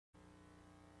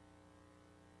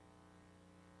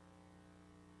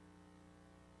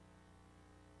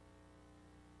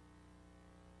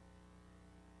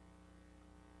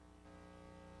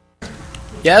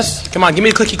Yes? Come on, give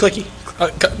me the clicky clicky.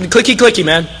 Clicky clicky,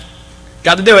 man.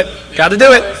 Got to do it. Got to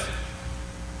do it.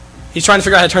 He's trying to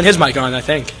figure out how to turn his mic on, I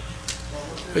think.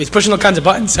 He's pushing all kinds of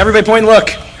buttons. Everybody point and look.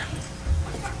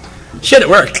 Shit, it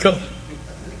worked. Cool.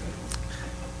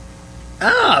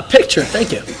 Ah, picture.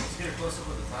 Thank you.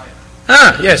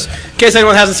 Ah, yes. In case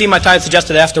anyone hasn't seen my tie, it's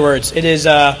suggested afterwards. It is,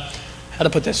 how to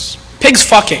put this? Pigs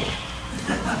fucking.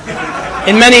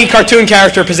 In many cartoon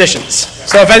character positions.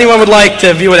 So if anyone would like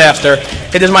to view it after,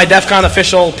 it is my DEF CON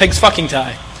official pigs fucking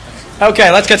tie.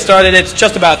 Okay, let's get started. It's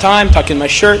just about time. Tuck in my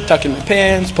shirt, tuck in my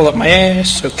pants, pull up my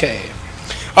ass. Okay.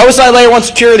 OSI Layer 1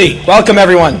 Security. Welcome,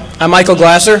 everyone. I'm Michael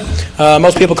Glasser.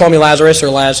 Most people call me Lazarus or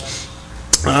Laz.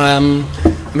 I'm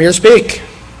here to speak.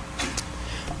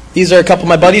 These are a couple of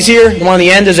my buddies here. The one on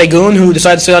the end is a goon who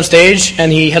decided to sit on stage,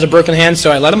 and he has a broken hand, so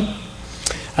I let him.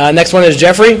 Next one is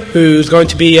Jeffrey, who's going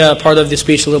to be part of the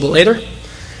speech a little bit later.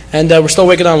 And we're still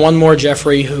waiting on one more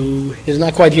Jeffrey who is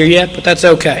not quite here yet, but that's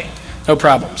okay. No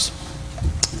problems.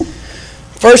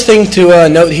 First thing to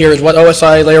note here is what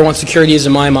OSI Layer 1 security is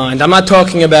in my mind. I'm not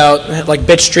talking about like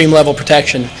bitstream level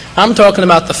protection. I'm talking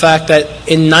about the fact that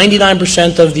in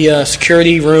 99% of the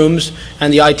security rooms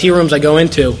and the IT rooms I go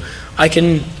into, I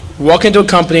can walk into a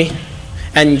company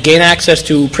and gain access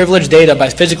to privileged data by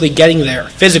physically getting there,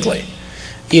 physically.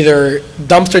 Either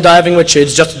dumpster diving, which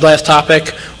is just the last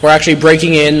topic, or actually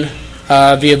breaking in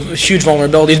via huge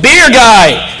vulnerabilities. Beer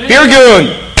guy! Beer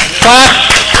goon! Clap!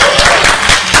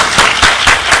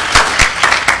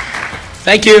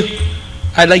 Thank you.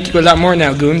 I'd like you a lot more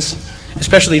now, goons.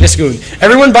 Especially this goon.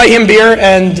 Everyone buy him beer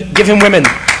and give him women.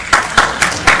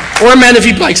 Or men if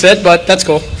he likes it, but that's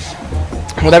cool.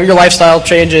 Whatever your lifestyle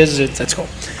changes, that's cool.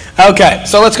 Okay,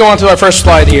 so let's go on to our first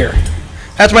slide here.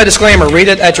 That's my disclaimer. Read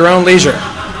it at your own leisure.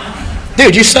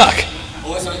 Dude, you suck.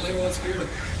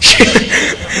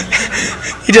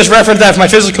 He just referenced that if my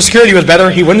physical security was better,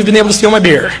 he wouldn't have been able to steal my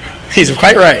beer. He's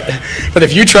quite right. But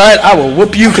if you try it, I will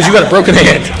whoop you because you got a broken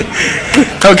hand.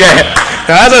 Okay.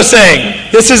 Now, as I was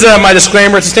saying, this is my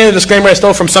disclaimer. It's a standard disclaimer I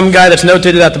stole from some guy that's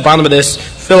notated at the bottom of this,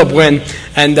 Philip Wynn.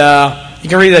 And you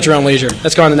can read it at your own leisure.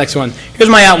 Let's go on to the next one. Here's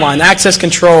my outline. Access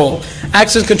control.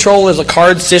 Access control is a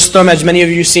card system, as many of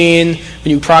you have seen,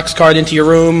 when you prox card into your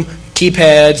room,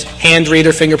 keypads, hand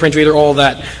reader, fingerprint reader, all of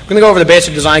that. We're going to go over the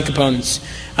basic design components.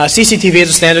 CCTV is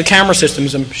a standard camera system.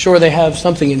 I'm sure they have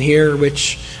something in here,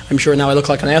 which I'm sure now I look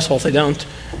like an asshole if they don't.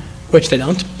 Which they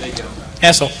don't. They don't.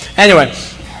 Asshole. Anyway.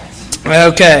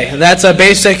 Okay, that's a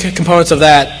basic components of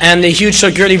that. And the huge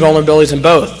security vulnerabilities in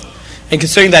both. And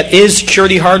considering that is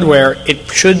security hardware, it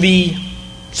should be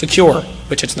secure,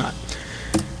 which it's not.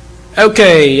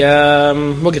 Okay,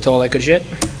 we'll get to all that good shit.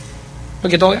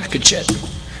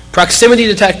 Proximity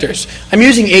detectors. I'm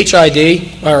using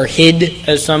HID, or HID,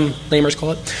 as some lamers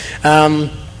call it.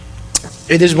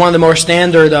 It is one of the more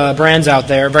standard brands out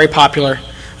there, very popular.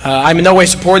 I'm in no way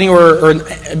supporting or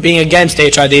being against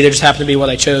HID. They just happen to be what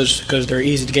I chose because they're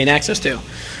easy to gain access to.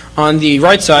 On the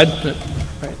right side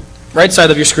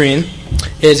of your screen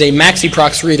is a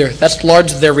MaxiProx reader. That's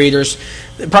large their readers.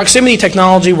 The proximity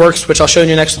technology works, which I'll show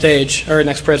you next stage or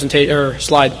next presentation or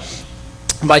slide,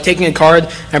 by taking a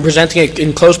card and presenting it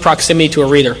in close proximity to a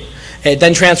reader. It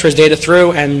then transfers data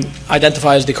through and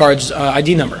identifies the card's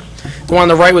ID number. The one on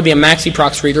the right would be a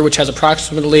MaxiProx reader, which has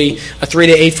approximately a 3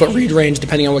 to 8 foot read range,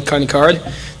 depending on what kind of card.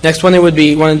 Next one, it would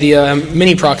be one of the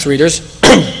mini-prox readers,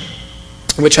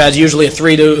 which has usually a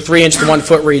 3 inch to 1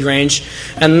 foot read range.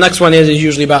 And the next one is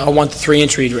usually about a 1 to 3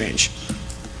 inch read range.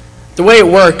 The way it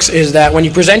works is that when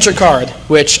you present your card,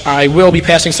 which I will be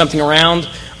passing something around,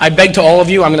 I beg to all of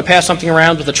you, I'm going to pass something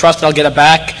around with the trust that I'll get it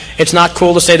back. It's not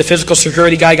cool to say the physical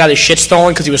security guy got his shit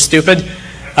stolen because he was stupid.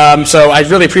 So I'd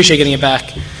really appreciate getting it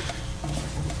back.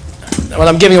 What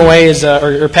I'm giving away is,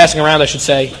 or passing around I should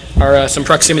say, are some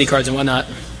proximity cards and whatnot.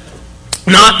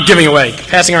 Not giving away,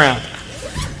 passing around.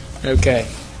 Okay.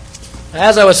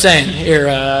 As I was saying, here,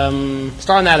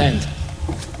 start on that end.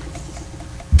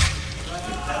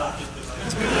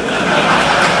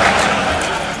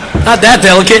 Not that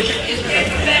delicate.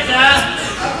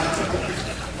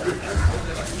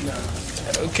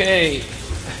 Okay.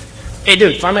 Hey,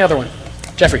 dude, find my other one.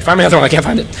 Jeffrey, find my other one. I can't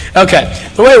find it. Okay.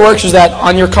 The way it works is that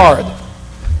on your card,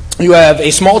 you have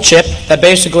a small chip that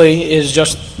basically is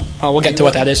just, we'll get to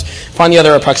what that is. Find the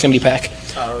other proximity pack.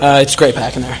 It's a great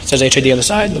pack in there. It says HID on the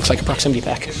side. Looks like a proximity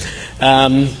pack.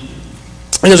 And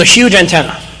there's a huge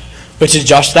antenna, which is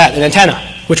just that, an antenna,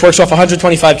 which works off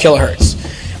 125 kilohertz.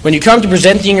 When you come to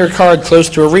presenting your card close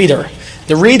to a reader,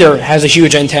 the reader has a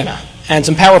huge antenna and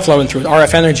some power flowing through it,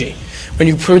 RF energy. When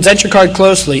you present your card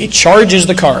closely, it charges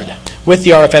the card with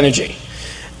the RF energy.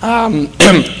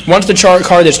 Once the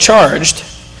card is charged,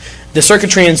 The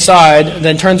circuitry inside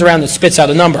then turns around and spits out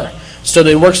a number. So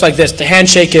it works like this. The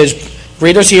handshake is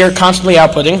reader's here, constantly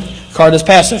outputting. Card is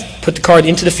passive. Put the card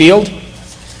into the field.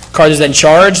 Card is then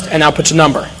charged and outputs a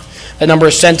number. That number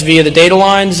is sent via the data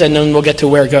lines, and then we'll get to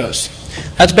where it goes.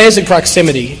 That's basic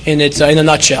proximity in a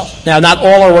nutshell. Now, not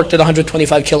all are worked at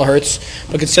 125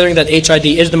 kilohertz, but considering that HID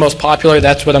is the most popular,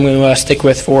 that's what I'm going to stick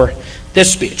with for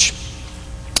this speech.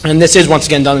 And this is, once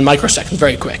again, done in microseconds,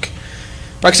 very quick.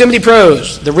 Proximity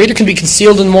pros. The reader can be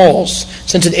concealed in walls,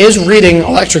 since it is reading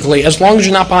electrically, as long as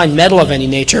you're not behind metal of any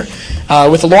nature.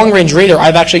 With a long-range reader,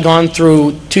 I've actually gone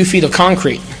through 2 feet of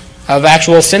concrete, of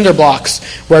actual cinder blocks,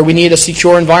 where we need a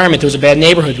secure environment. It was a bad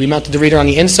neighborhood. We mounted the reader on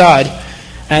the inside,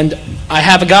 and I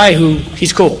have a guy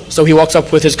he's cool. So he walks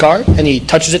up with his card, and he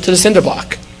touches it to the cinder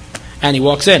block, and he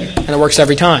walks in, and it works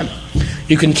every time.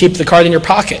 You can keep the card in your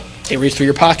pocket. It reads through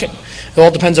your pocket. It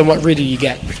all depends on what reader you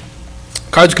get.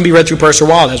 Cards can be read through purse or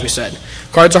wallet, as we said.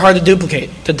 Cards are hard to duplicate.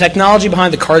 The technology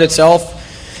behind the card itself,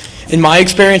 in my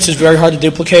experience, is very hard to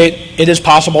duplicate. It is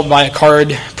possible to buy a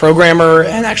card programmer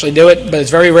and actually do it, but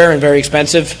it's very rare and very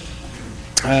expensive.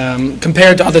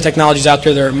 Compared to other technologies out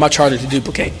there, they're much harder to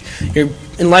duplicate.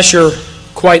 Unless you're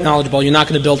quite knowledgeable, you're not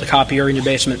going to build a copier in your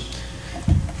basement.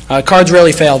 Cards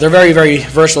rarely fail. They're very, very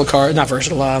versatile cards, not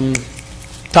versatile,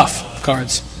 tough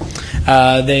cards.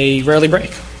 They rarely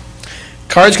break.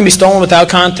 Cards can be stolen without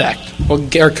contact,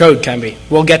 or code can be.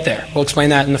 We'll get there. We'll explain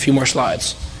that in a few more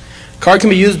slides. Card can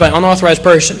be used by an unauthorized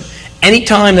person. Any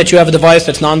time that you have a device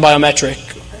that's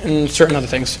non-biometric, and certain other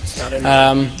things. It's not in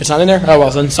there. It's not in there? Oh, well,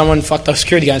 then someone fucked up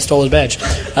security guy and stole his badge.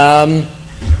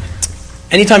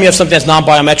 Anytime you have something that's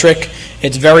non-biometric,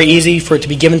 it's very easy for it to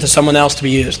be given to someone else to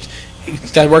be used.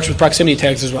 That works with proximity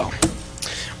tags as well.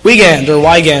 Weigand, or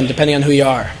Wigand, depending on who you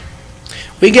are.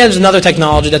 Weigand is another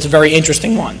technology that's a very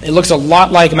interesting one. It looks a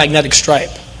lot like a magnetic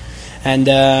stripe. And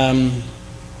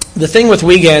the thing with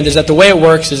Weigand is that the way it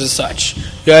works is as such.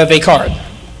 You have a card.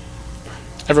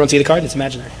 Everyone see the card? It's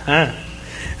imaginary.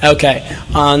 Okay.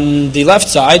 On the left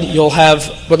side, you'll have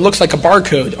what looks like a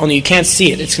barcode, only you can't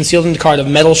see it. It's concealed in the card of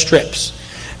metal strips.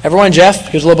 Everyone, Jeff,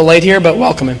 he was a little bit late here, but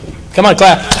welcome him. Come on,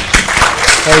 clap.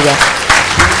 There you go.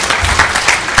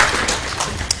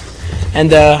 And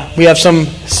we have some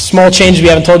small changes we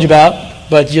haven't told you about,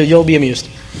 but you'll be amused.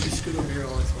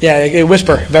 Yeah,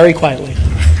 whisper very quietly.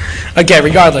 Okay,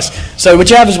 regardless. So what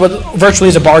you have is what virtually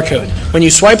is a barcode. When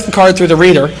you swipe the card through the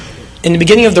reader, in the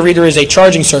beginning of the reader is a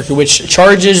charging circuit, which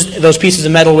charges those pieces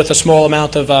of metal with a small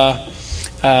amount of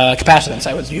capacitance,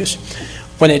 I would use.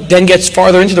 When it then gets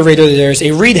farther into the reader, there's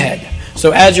a read head.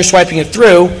 So as you're swiping it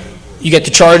through, you get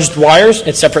the charged wires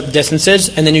at separate distances,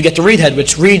 and then you get the read head,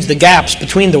 which reads the gaps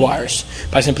between the wires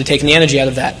by simply taking the energy out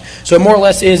of that. So it more or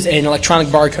less is an electronic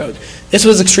barcode. This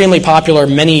was extremely popular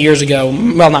many years ago.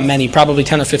 Well, not many, probably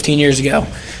 10 or 15 years ago.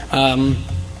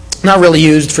 Not really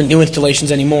used for new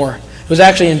installations anymore. It was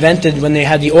actually invented when they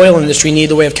had the oil industry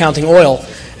need a way of counting oil.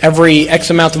 Every X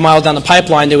amount of miles down the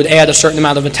pipeline, they would add a certain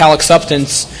amount of metallic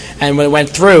substance, and when it went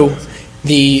through,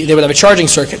 they would have a charging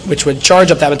circuit, which would charge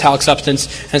up that metallic substance,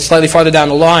 and slightly farther down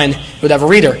the line, it would have a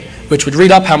reader, which would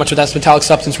read up how much of that metallic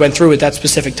substance went through at that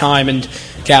specific time and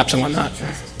gaps and whatnot.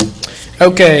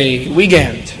 Okay,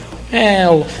 Weigand.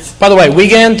 Well, by the way,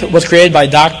 Weigand was created by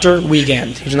Dr.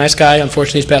 Weigand. He's a nice guy.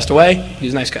 Unfortunately, he's passed away.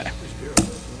 He's a nice guy.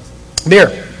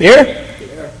 Beer. Beer?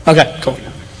 Okay, cool.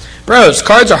 Bros,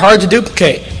 cards are hard to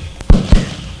duplicate.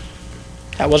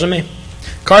 That wasn't me.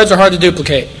 Cards are hard to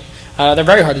duplicate. They're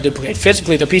very hard to duplicate.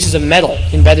 Physically, they're pieces of metal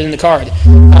embedded in the card.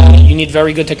 You need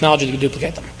very good technology to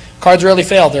duplicate them. Cards rarely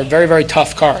fail. They're very, very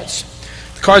tough cards.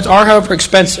 The cards are, however,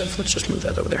 expensive. Let's just move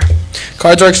that over there.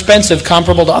 Cards are expensive,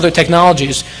 comparable to other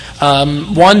technologies.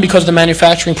 One, because of the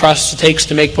manufacturing process it takes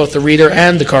to make both the reader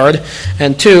and the card.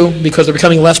 And two, because they're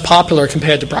becoming less popular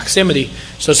compared to proximity.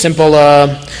 So simple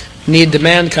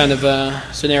need-demand kind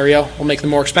of scenario will make them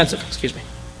more expensive. Excuse me.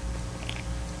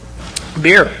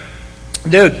 Beer.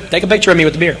 Dude, take a picture of me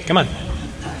with the beer. Come on.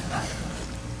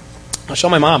 I'll show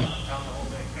my mom.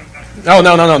 No,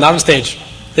 not on stage.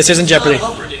 This isn't Jeopardy.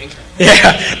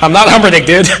 Yeah, I'm not Humperdinck,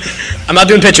 dude. I'm not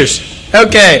doing pictures.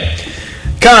 Okay.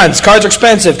 Cons. Cards are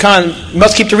expensive. You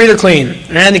must keep the reader clean.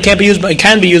 And it can be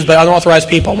used by unauthorized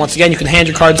people. Once again, you can hand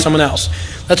your card to someone else.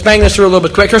 Let's bang this through a little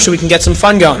bit quicker so we can get some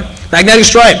fun going. Magnetic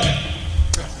stripe.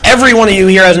 Every one of you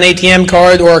here has an ATM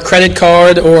card or a credit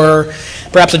card or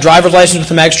perhaps a driver's license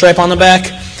with a mag stripe on the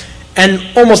back. And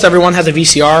almost everyone has a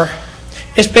VCR.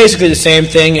 It's basically the same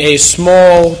thing, a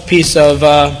small piece of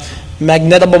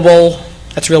magnetable,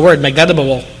 that's a real word,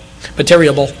 magnetable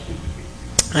material.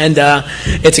 And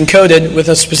it's encoded with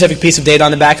a specific piece of data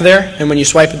on the back of there, and when you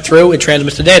swipe it through, it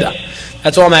transmits the data.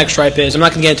 That's all mag stripe is. I'm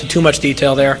not going to get into too much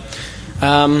detail there.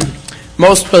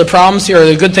 Most of the problems here,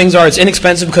 the good things are it's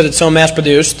inexpensive because it's so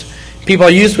mass-produced. People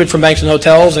are used to it from banks and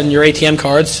hotels and your ATM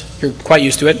cards. You're quite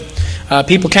used to it.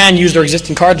 People can use their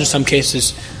existing cards in some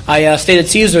cases. I stayed at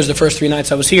Caesars the first 3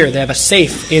 nights I was here. They have a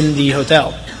safe in the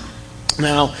hotel.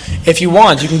 Now, if you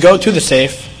want, you can go to the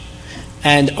safe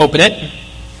and open it,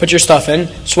 put your stuff in,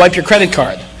 swipe your credit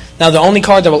card. Now, the only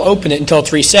card that will open it until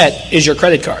it's reset is your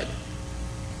credit card.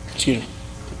 Excuse me.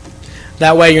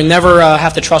 That way, you never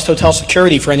have to trust hotel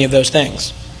security for any of those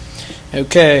things.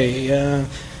 Okay.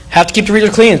 Have to keep the reader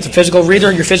clean. It's a physical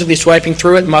reader. You're physically swiping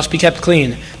through it. Must be kept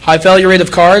clean. High failure rate of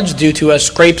cards due to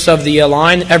scrapes of the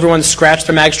line. Everyone's scratched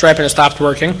their mag stripe and it stopped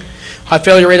working. High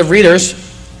failure rate of readers.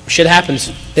 Shit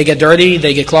happens. They get dirty.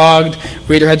 They get clogged.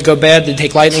 Reader heads go bad. They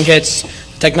take lightning hits.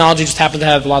 Technology just happens to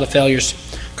have a lot of failures.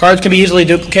 Cards can be easily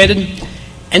duplicated.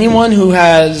 Anyone who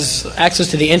has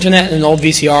access to the internet and an old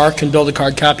VCR can build a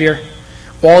card copier.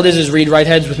 All it is read-write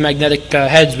heads with magnetic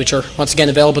heads, which are, once again,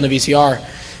 available in the VCR.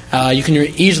 You can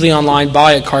easily online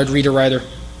buy a card reader writer.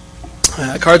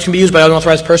 Cards can be used by an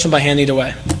unauthorized person by handing it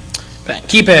away.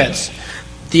 Keypads.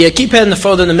 The keypad in the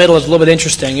photo in the middle is a little bit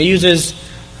interesting. It uses,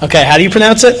 okay, how do you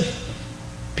pronounce it?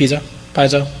 Piezo?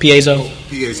 Piezo?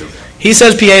 He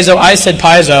says piezo, I said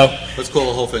piezo. Let's call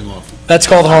the whole thing off. Let's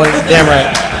call the whole thing, damn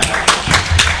right.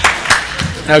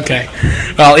 Okay.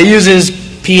 Well, it uses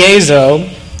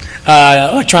piezo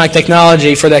electronic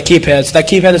technology for that keypad. So that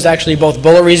keypad is actually both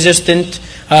bullet resistant,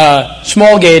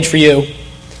 small gauge for you,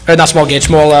 or not small gauge,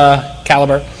 small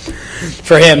caliber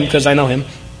for him, because I know him.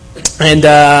 And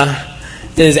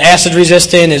it is acid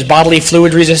resistant, is bodily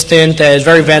fluid resistant, is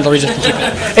very vandal resistant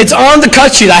keypad. It's on the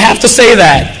cut sheet, I have to say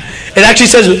that. It actually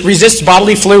says resists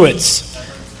bodily fluids.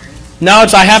 No,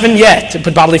 I haven't yet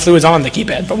put bodily fluids on the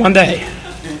keypad, but one day.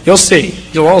 You'll see.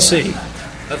 You'll all see. I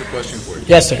have a question for you.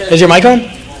 Yes, sir. Is your mic on?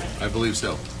 I believe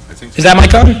so. I think so. Is that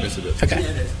mic on? Yes, it is. Okay.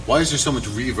 Why is there so much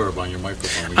reverb on your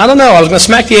microphone? I don't know. I was going to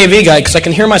smack the AV guy because I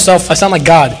can hear myself. I sound like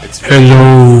God.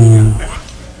 Hello.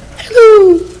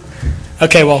 Hello.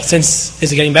 Okay, well,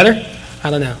 is it getting better? I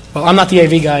don't know. Well, I'm not the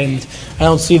AV guy, and I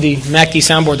don't see the MACD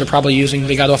soundboard they're probably using.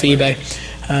 They got off of eBay.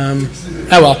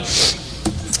 Oh, well.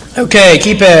 Okay,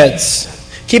 keypads.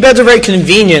 Keypads are very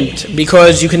convenient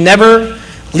because you can never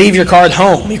leave your card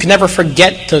home. You can never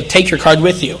forget to take your card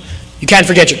with you. You can't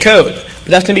forget your code,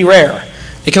 but that's going to be rare.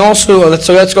 It can also,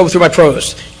 let's go through my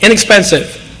pros.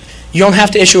 Inexpensive. You don't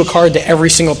have to issue a card to every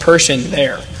single person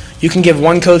there. You can give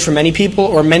one code for many people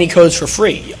or many codes for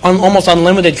free. Almost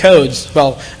unlimited codes.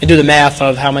 Well, I do the math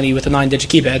of how many with a 9-digit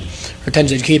keypad or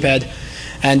 10-digit keypad.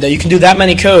 And you can do that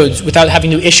many codes without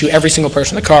having to issue every single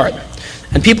person a card.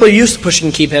 And people are used to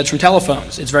pushing keypads from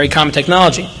telephones. It's very common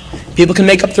technology. People can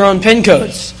make up their own PIN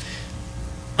codes.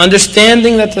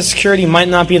 Understanding that the security might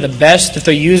not be the best if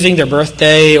they're using their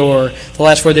birthday or the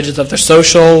last 4 digits of their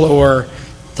social or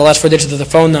the last 4 digits of the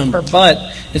phone number. But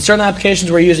in certain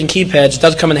applications where you're using keypads, it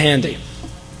does come in handy.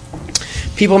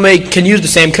 People can use the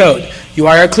same code. You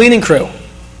hire a cleaning crew.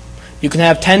 You can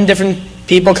have 10 different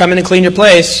people come in and clean your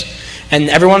place, and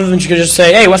every one of them you can just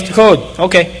say, hey, what's the code?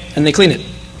 Okay, and they clean it.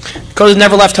 The code is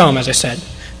never left home, as I said.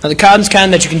 Now the cons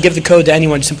can that you can give the code to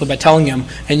anyone simply by telling them,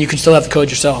 and you can still have the code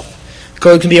yourself. The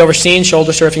code can be overseen,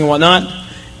 shoulder surfing and whatnot.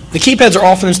 The keypads are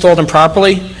often installed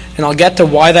improperly, and I'll get to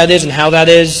why that is and how that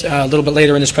is a little bit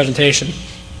later in this presentation.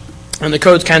 And the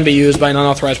codes can be used by an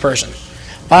unauthorized person.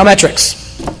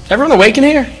 Biometrics. Is everyone awake in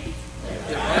here?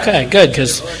 Okay, good,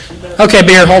 because... Okay,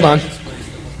 Beer, hold on.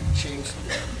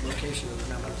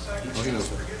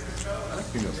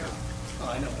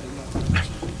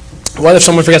 What if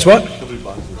someone forgets what?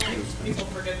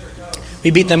 We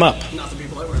beat them up.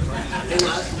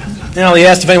 You know, he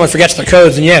asked if anyone forgets their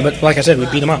codes, and yeah, but like I said, we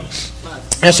beat them up.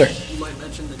 Yes, sir. You might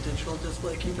mention the digital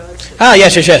display keypads. Ah,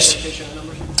 yes.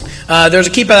 There's a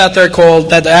keypad out there called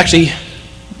that actually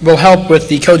will help with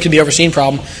the code can be overseen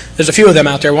problem. There's a few of them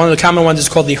out there. One of the common ones is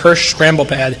called the Hirsch Scramble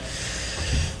Pad.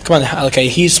 Come on, okay,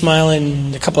 he's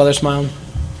smiling, a couple others smiling.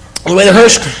 The way the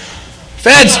Hirsch...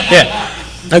 Feds! Yeah.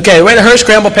 Okay, the way the Hirsch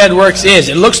Scramble Pad works is,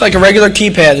 it looks like a regular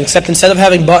keypad, except instead of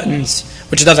having buttons,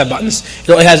 which it does have buttons,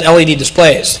 it has LED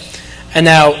displays. And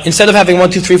now, instead of having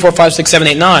 1, 2, 3, 4, 5, 6, 7,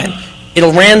 8, 9,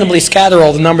 it'll randomly scatter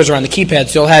all the numbers around the keypad.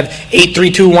 So you'll have 8,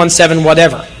 3, 2, 1, 7,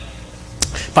 whatever.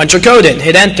 Punch your code in,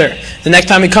 hit enter. The next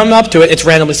time you come up to it, it's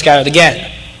randomly scattered again.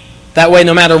 That way,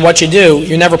 no matter what you do,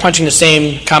 you're never punching the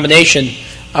same combination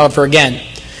over again.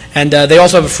 And they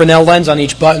also have a Fresnel lens on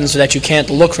each button so that you can't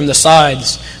look from the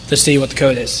sides to see what the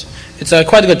code is. It's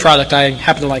quite a good product. I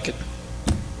happen to like it.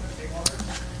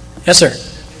 Yes, sir.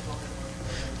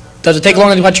 Does it take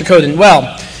longer to punch your code in?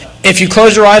 Well, if you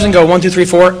close your eyes and go 1, 2, 3,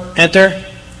 4, enter,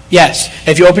 Yes.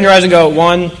 If you open your eyes and go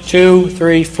 1, 2,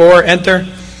 3, 4, enter,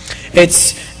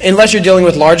 unless you're dealing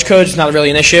with large codes, it's not really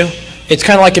an issue. It's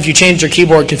kind of like if you changed your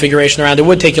keyboard configuration around, it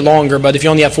would take you longer, but if you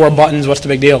only have 4 buttons, what's the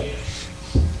big deal?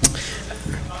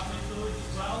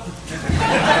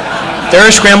 Their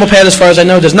scramble pad, as far as I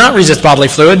know, does not resist bodily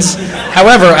fluids.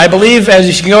 However, I believe as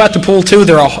you can go out to pool 2,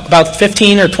 there are about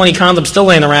 15 or 20 condoms still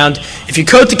laying around. If you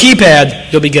coat the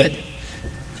keypad, you'll be good.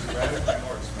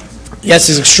 Yes,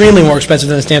 it's extremely more expensive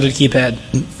than a standard keypad.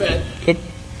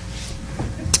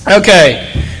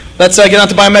 Okay, let's get on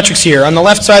to biometrics here. On the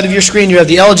left side of your screen, you have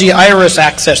the LG Iris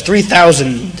Access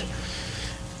 3000.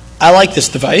 I like this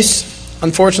device.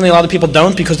 Unfortunately, a lot of people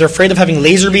don't because they're afraid of having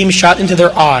laser beams shot into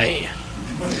their eye.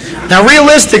 Now,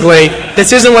 realistically,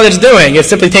 this isn't what it's doing. It's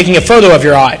simply taking a photo of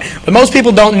your eye. But most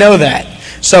people don't know that.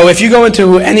 So if you go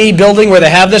into any building where they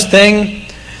have this thing,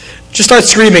 just start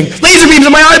screaming, laser beams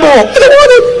in my eyeball! I don't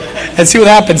want it! And see what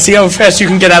happens. See how fast you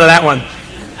can get out of that one.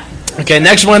 Okay,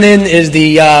 next one in is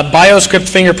the BioScript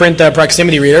fingerprint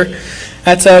proximity reader.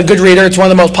 That's a good reader. It's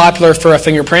one of the most popular for a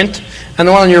fingerprint. And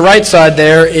the one on your right side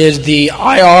there is the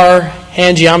IR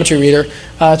hand geometry reader.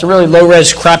 It's a really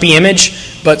low-res, crappy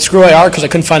image, but screw IR because I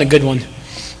couldn't find a good one.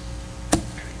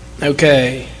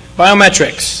 Okay,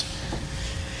 biometrics.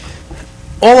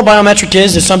 All a biometric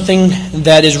is something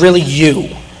that is really you.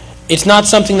 It's not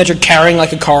something that you're carrying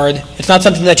like a card. It's not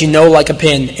something that you know like a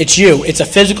pin. It's you. It's a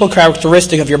physical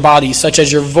characteristic of your body, such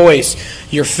as your voice,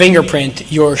 your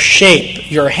fingerprint, your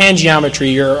shape, your hand geometry,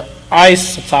 your eye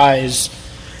size,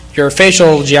 your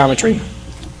facial geometry.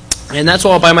 And that's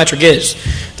all a biometric is.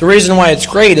 The reason why it's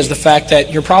great is the fact that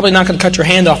you're probably not going to cut your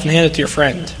hand off and hand it to your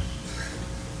friend.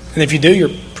 And if you do,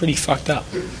 you're pretty fucked up.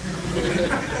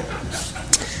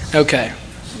 Okay.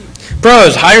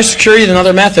 Pros, higher security than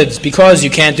other methods because you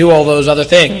can't do all those other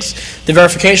things. The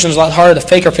verification is a lot harder to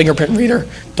fake a fingerprint reader.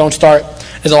 Don't start.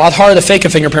 It's a lot harder to fake a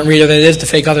fingerprint reader than it is to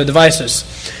fake other devices.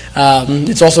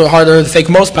 It's also harder to fake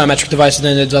most biometric devices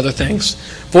than it is other things.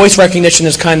 Voice recognition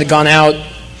has kind of gone out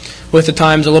with the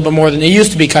times a little bit more than it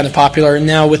used to be kind of popular. And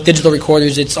now with digital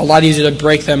recorders, it's a lot easier to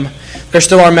break them. There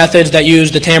still are methods that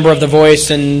use the timbre of the voice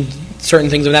and certain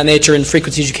things of that nature and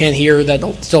frequencies you can't hear that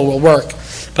still will work.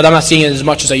 But I'm not seeing it as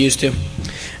much as I used to.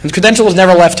 And the credential is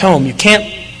never left home. You can't,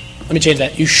 let me change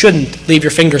that. You shouldn't leave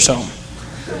your fingers home.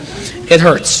 It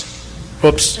hurts.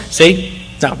 Whoops. See?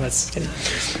 No, that's kidding.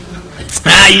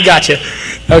 You gotcha.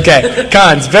 Okay.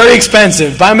 Cons. Very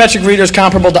expensive. Biometric readers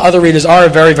comparable to other readers are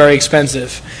very, very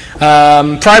expensive.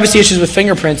 Privacy issues with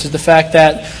fingerprints is the fact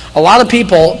that a lot of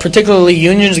people, particularly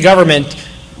unions, government,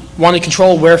 want to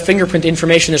control where fingerprint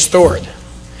information is stored.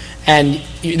 And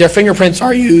their fingerprints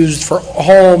are used for a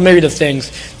whole myriad of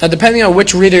things. Now, depending on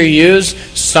which reader you use,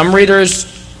 some readers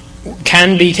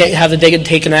can have the data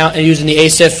taken out and used in the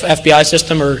ASIF FBI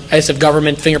system or ASIF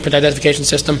government fingerprint identification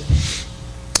system.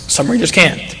 Some readers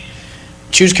can't.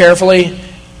 Choose carefully.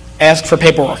 Ask for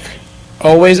paperwork.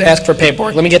 Always ask for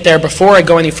paperwork. Let me get there before I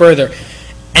go any further.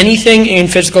 Anything in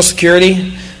physical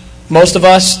security, most of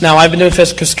us, now I've been doing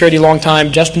physical security a long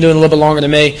time, Jeff's been doing a little bit longer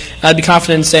than me, and I'd be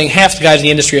confident in saying half the guys in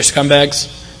the industry are scumbags.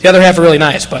 The other half are really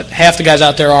nice, but half the guys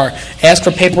out there are. Ask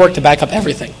for paperwork to back up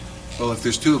everything. Well, if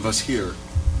there's 2 of us here,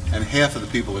 and half of the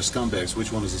people are scumbags,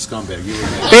 which one is a scumbag? You or me?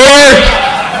 Beer!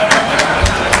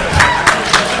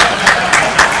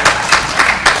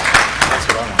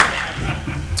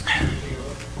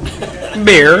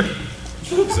 Beer.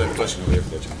 Is that a question over there for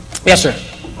that, John? Yes, sir.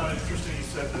 Interesting you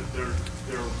said that they're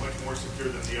much more secure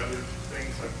than the other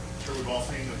things. I'm sure we've all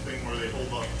seen the thing where they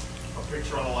hold a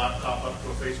picture on a laptop up to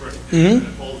a face recognition and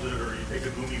it pulls it, or you take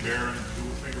a Gummy Bear and do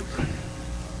a fingerprint.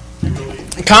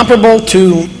 Comparable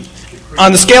to,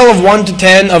 on the scale of 1 to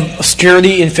 10 of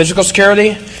security in physical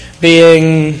security,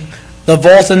 being the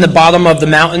vault in the bottom of the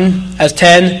mountain as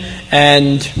 10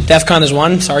 and DEF CON as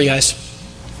 1. Sorry, guys.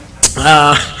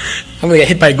 I'm going to get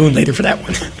hit by a goon later for that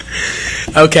one.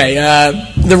 Okay,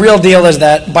 the real deal is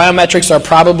that biometrics are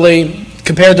probably,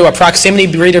 compared to a proximity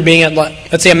reader being at,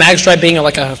 let's say a magstripe being at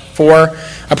like a 4,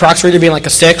 a prox reader being like a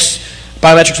 6,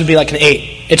 biometrics would be like an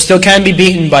 8. It still can be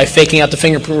beaten by faking out the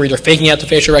fingerprint reader, faking out the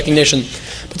facial recognition,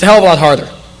 but it's a hell of a lot harder.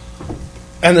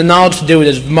 And the knowledge to do it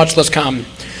is much less common.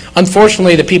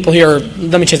 Unfortunately, the people here,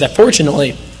 let me change that,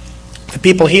 fortunately, the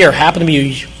people here happen to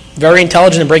be very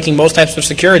intelligent in breaking most types of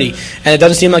security, and it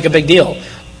doesn't seem like a big deal.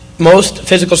 Most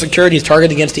physical security is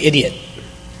targeted against the idiot,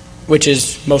 which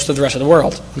is most of the rest of the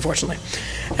world, unfortunately.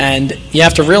 And you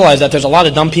have to realize that there's a lot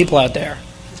of dumb people out there,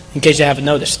 in case you haven't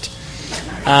noticed.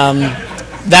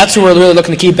 That's who we're really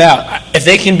looking to keep out.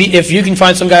 If you can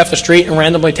find some guy off the street and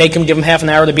randomly take him, give him half an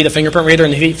hour to beat a fingerprint reader,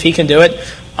 and if he can do it,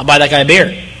 I'll buy that guy a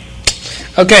beer.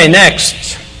 Okay,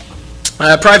 next.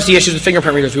 Privacy issues with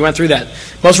fingerprint readers. We went through that.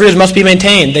 Most readers must be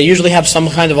maintained. They usually have some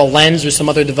kind of a lens or some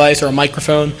other device or a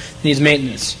microphone that needs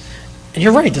maintenance. And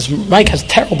you're right. This mic has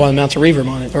terrible amounts of reverb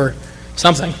on it or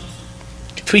something.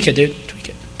 Tweak it, dude. Tweak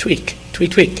it.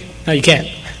 Tweak. No, you can't.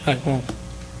 All right, well,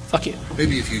 fuck you.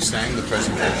 Maybe if you sang the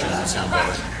presentation, it would sound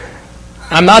better.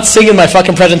 I'm not singing my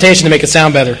fucking presentation to make it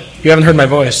sound better. You haven't heard my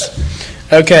voice.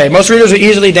 Okay, most readers are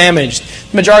easily damaged.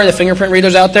 The majority of the fingerprint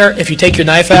readers out there, if you take your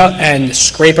knife out and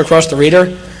scrape across the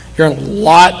reader, you're in a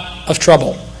lot of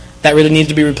trouble. That reader needs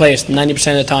to be replaced 90%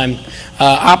 of the time.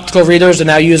 Optical readers are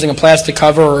now using a plastic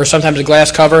cover or sometimes a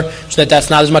glass cover so that that's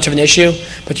not as much of an issue,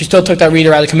 but you still took that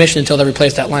reader out of commission until they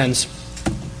replaced that lens.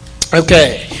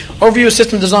 Okay, overview of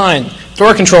system design.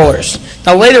 Door controllers.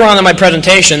 Now later on in my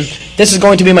presentation, this is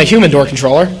going to be my human door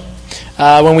controller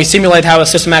when we simulate how a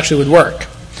system actually would work.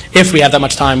 If we have that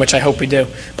much time, which I hope we do.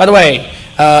 By the way,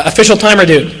 official timer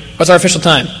dude. What's our official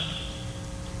time?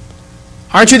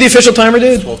 Aren't you the official timer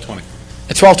dude? 12:20.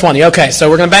 It's 12:20. Okay, so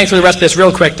we're going to bang through the rest of this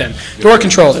real quick then. Door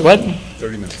controller. What?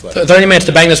 30 minutes left. 30 minutes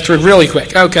to bang this through really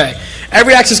quick. Okay.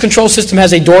 Every access control system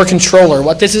has a door controller.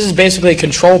 What this is basically a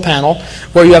control panel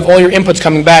where you have all your inputs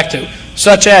coming back to,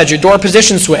 such as your door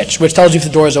position switch, which tells you if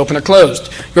the door is open or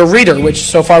closed. Your reader, which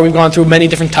so far we've gone through many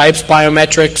different types,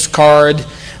 biometrics, card,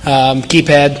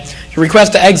 keypad. Your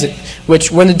request to exit,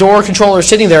 which when the door controller is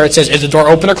sitting there, it says, is the door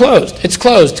open or closed? It's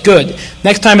closed. Good.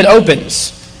 Next time it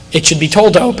opens, it should be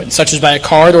told to open, such as by a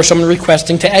card or someone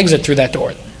requesting to exit through that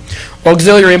door.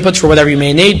 Auxiliary inputs for whatever you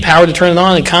may need, power to turn it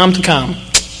on and comm to comm.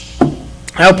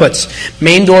 Outputs,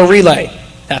 main door relay.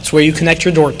 That's where you connect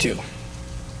your door to.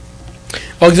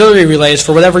 Auxiliary relays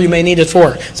for whatever you may need it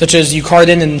for, such as you card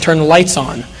in and turn the lights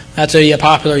on. That's a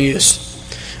popular use.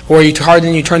 Or you card in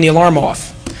and you turn the alarm off.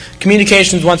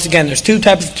 Communications, once again, there's two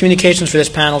types of communications for this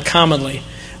panel commonly,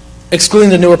 excluding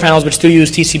the newer panels which do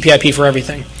use TCP/IP for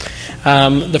everything.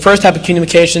 The first type of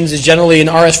communications is generally an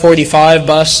RS-485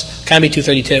 bus, can be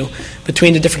 232,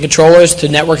 between the different controllers to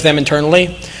network them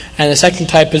internally. And the second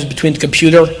type is between the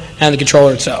computer and the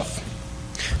controller itself.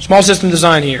 Small system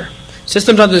design here.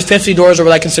 Systems under 50 doors are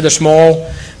what I consider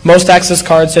small. Most access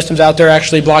card systems out there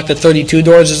actually block at 32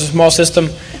 doors as a small system,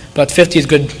 but 50 is a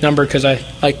good number because I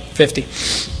like 50.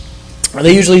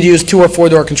 They usually use 2 or 4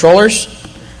 door controllers,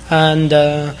 and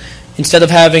instead of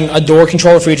having a door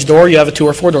controller for each door, you have a 2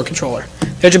 or 4 door controller.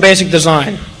 There's your basic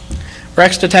design.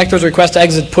 Rex detectors, request to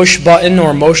exit push button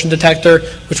or motion detector,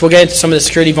 which we'll get into some of the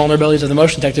security vulnerabilities of the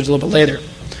motion detectors a little bit later.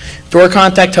 Door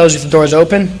contact tells you if the door is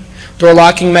open. Door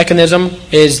locking mechanism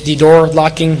is the door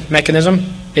locking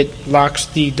mechanism. It locks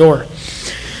the door.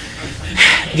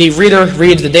 The reader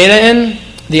reads the data in.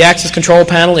 The access control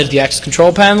panel is the access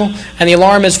control panel. And the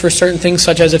alarm is for certain things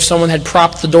such as if someone had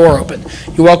propped the door open.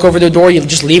 You walk over to the door, you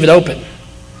just leave it open.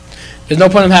 There's no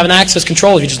point in having access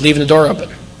control if you're just leaving the door open.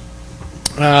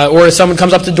 Or if someone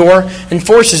comes up to the door and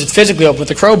forces it physically open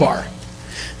with a crowbar.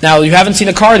 Now, you haven't seen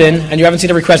a card in, and you haven't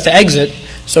seen a request to exit,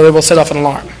 so it will set off an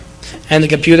alarm. And the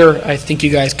computer, I think you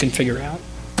guys can figure out.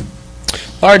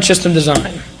 Large system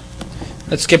design.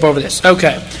 Let's skip over this.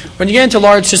 Okay. When you get into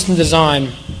large system design,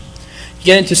 you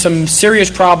get into some serious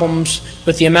problems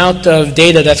with the amount of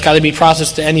data that's got to be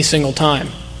processed at any single time.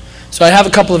 So I have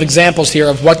a couple of examples here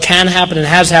of what can happen and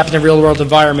has happened in real-world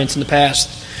environments in the past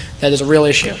that is a real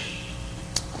issue.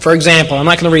 For example, I'm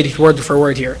not going to read word for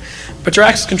word here, but your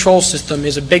access control system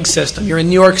is a big system. You're in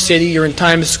New York City, you're in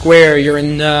Times Square, you're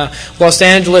in Los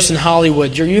Angeles and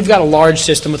Hollywood. You've got a large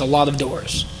system with a lot of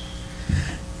doors.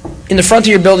 In the front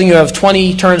of your building, you have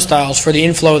 20 turnstiles for the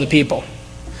inflow of the people.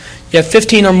 You have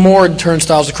 15 or more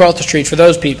turnstiles across the street for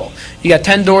those people. You got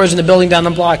 10 doors in the building down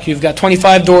the block. You've got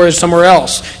 25 doors somewhere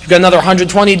else. You've got another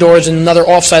 120 doors in another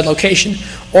off-site location,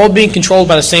 all being controlled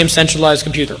by the same centralized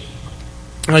computer.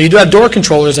 Now, you do have door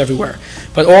controllers everywhere,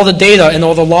 but all the data and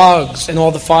all the logs and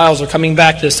all the files are coming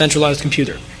back to the centralized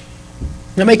computer.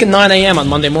 Now make it 9 a.m. on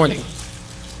Monday morning.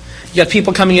 You got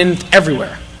people coming in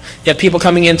everywhere. You have people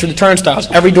coming in through the turnstiles.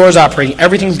 Every door is operating.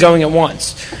 Everything's going at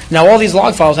once. Now all these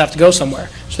log files have to go somewhere.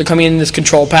 So they're coming in this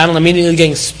control panel and immediately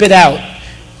getting spit out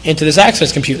into this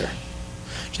access computer.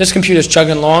 So this computer's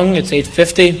chugging along. It's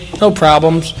 850. No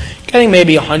problems. Getting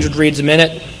maybe 100 reads a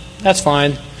minute. That's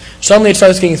fine. Suddenly it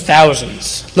starts getting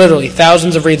thousands, literally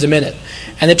thousands of reads a minute.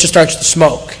 And it just starts to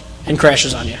smoke and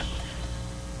crashes on you.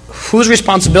 Whose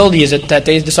responsibility is it that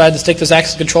they decided to stick this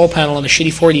access control panel on a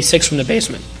shitty 486 from the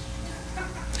basement?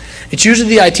 It's usually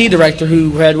the IT director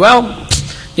who had, well,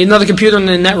 need another computer in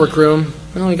the network room.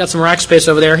 Well, we got some rack space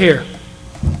over there, here.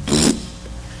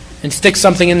 And stick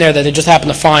something in there that they just happen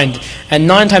to find. And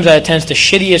 9 times out of 10, it's the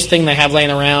shittiest thing they have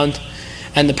laying around.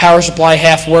 And the power supply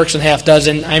half works and half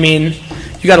doesn't. I mean,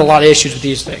 you got a lot of issues with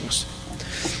these things.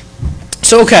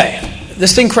 So, okay,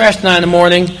 this thing crashed at 9 in the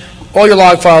morning. All your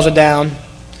log files are down.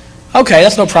 Okay,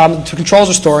 that's no problem. The controls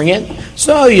are storing it.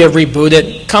 So you reboot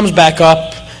it, comes back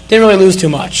up. Didn't really lose too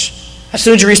much. As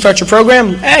soon as you restart your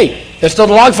program, hey, there's still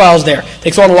the log files there.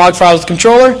 Takes all the log files of the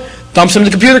controller, dumps them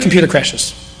in the computer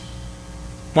crashes.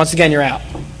 Once again, you're out.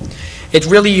 It's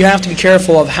really, you have to be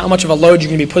careful of how much of a load you're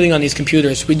going to be putting on these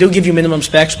computers. We do give you minimum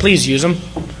specs. Please use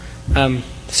them.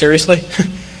 Seriously?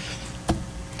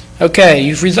 Okay,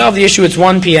 you've resolved the issue. It's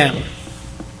 1 p.m.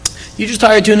 You just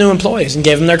hired 2 new employees and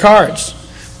gave them their cards.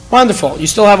 Wonderful. You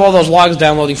still have all those logs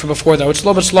downloading from before, though. It's a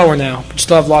little bit slower now, but you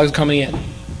still have logs coming in.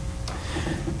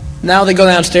 Now they go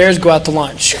downstairs, go out to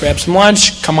lunch. Grab some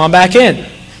lunch, come on back in.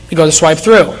 They go to swipe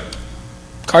through.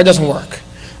 Card doesn't work.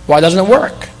 Why doesn't it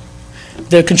work?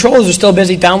 The controllers are still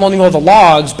busy downloading all the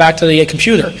logs back to the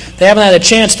computer. They haven't had a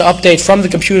chance to update from the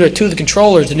computer to the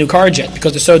controllers the new cards yet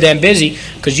because they're so damn busy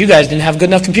because you guys didn't have a good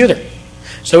enough computer.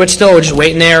 So it's still just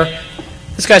waiting there.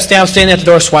 This guy's standing at the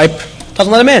door, swipe,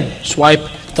 doesn't let him in. Swipe,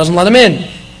 doesn't let him in.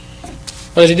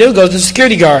 What does he do? Goes to the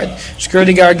security guard.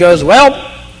 Security guard goes,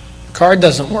 well, card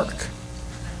doesn't work.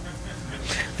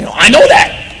 I know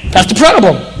that. That's the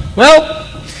problem. Well,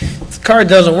 if the card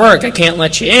doesn't work, I can't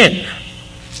let you in.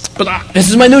 But this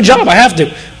is my new job. I have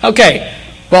to. Okay.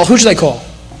 Well, who should I call?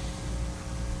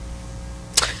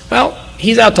 Well,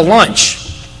 he's out to lunch.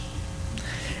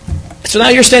 So now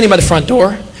you're standing by the front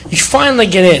door. You finally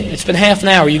get in. It's been half an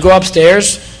hour. You go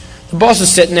upstairs. The boss is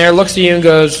sitting there, looks at you and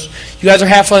goes, you guys are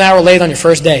half an hour late on your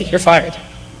first day. You're fired.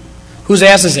 Whose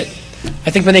ass is it?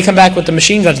 I think when they come back with the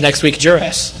machine guns next week, it's your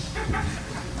ass.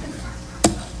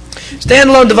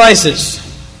 Standalone devices.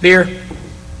 Beer.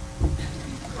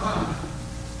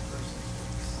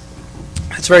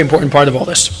 That's a very important part of all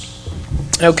this.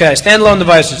 Okay, standalone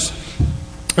devices.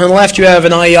 On the left you have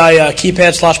an IEI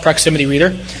keypad / proximity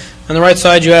reader. On the right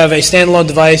side you have a standalone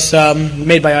device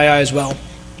made by IEI as well,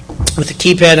 with a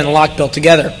keypad and a lock built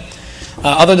together.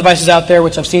 Other devices out there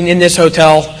which I've seen in this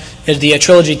hotel is the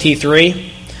Trilogy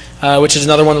T3, which is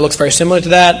another one that looks very similar to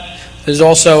that. There's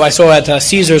also, I saw at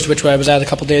Caesars, which I was at a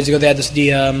couple days ago, they had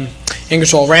the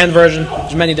Ingersoll Rand version.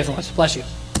 There's many different ones. Bless you.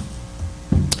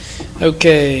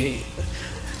 Okay.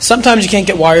 Sometimes you can't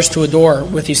get wires to a door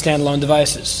with these standalone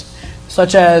devices,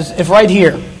 such as if right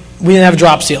here we didn't have a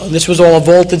drop ceiling. This was all a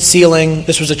vaulted ceiling.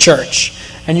 This was a church.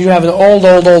 And you have an old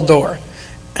door.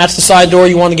 That's the side door.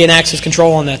 You want to gain access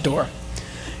control on that door.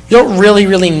 You don't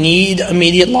really need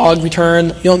immediate log return.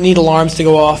 You don't need alarms to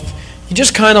go off. You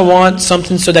just kind of want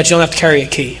something so that you don't have to carry a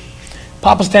key.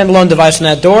 Pop a standalone device on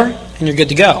that door, and you're good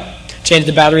to go. Change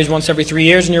the batteries once every 3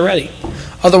 years, and you're ready.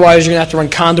 Otherwise, you're going to have to run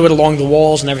conduit along the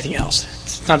walls and everything else.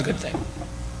 It's not a good thing.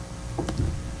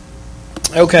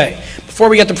 Okay. Before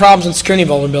we get to problems and security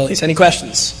vulnerabilities, any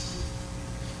questions?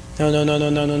 No.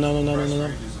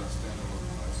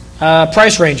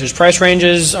 Price ranges. Price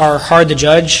ranges are hard to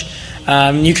judge.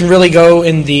 You can really go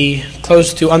in the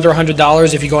close to under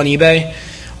 $100 if you go on eBay,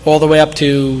 all the way up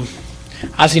to,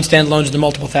 I've seen standalones in the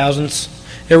multiple thousands.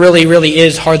 It really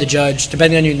is hard to judge,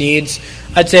 depending on your needs.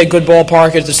 I'd say a good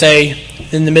ballpark is to say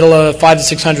in the middle of $500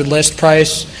 to $600 list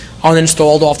price,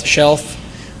 uninstalled off the shelf.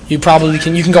 You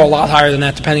can go a lot higher than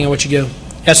that depending on what you do.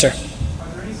 Yes, sir. Are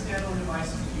there any standalone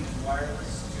devices that use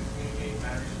wireless to communicate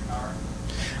batteries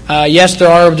and power? Yes, there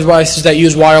are devices that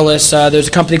use wireless. There's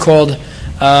a company called,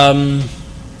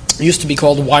 used to be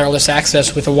called Wireless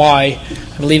Access with a Y.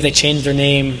 I believe they changed their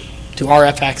name to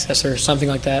RF Access or something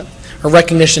like that. Or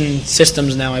Recognition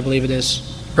Systems now, I believe it is.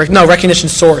 Recognition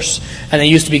Source, and they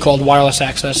used to be called Wireless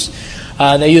Access.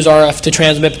 They use RF to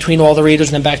transmit between all the readers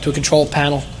and then back to a control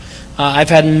panel. I've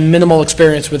had minimal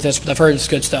experience with this, but I've heard it's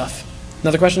good stuff.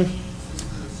 Another question?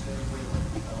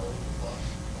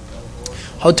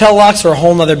 Hotel locks are a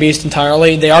whole other beast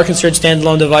entirely. They are considered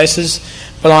standalone devices,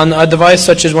 but on a device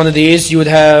such as one of these, you would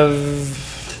have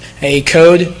a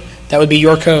code. That would be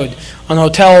your code. On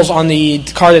hotels, on the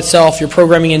card itself, you're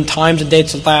programming in times and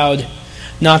dates allowed,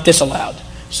 not disallowed.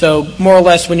 So more or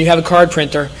less, when you have a card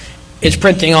printer, it's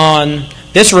printing on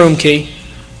this room key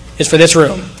is for this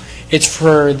room. It's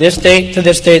for this date to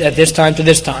this date at this time to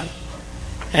this time.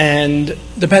 And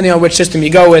depending on which system you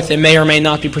go with, it may or may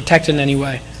not be protected in any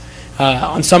way.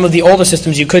 On some of the older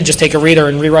systems, you could just take a reader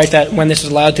and rewrite that when this is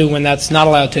allowed to, when that's not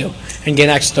allowed to, and gain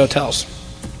access to hotels.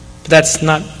 But that's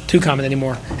not too common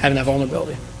anymore, having that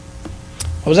vulnerability.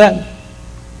 What was that?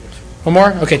 One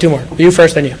more? Okay, 2 more. You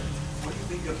first, then you. What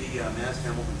do you think of the Mass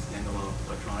Hamilton standalone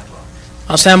electronic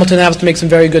locks? Hamilton happens to make some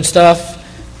very good stuff,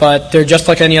 but they're just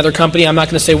like any other company. I'm not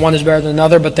going to say one is better than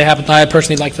another, but I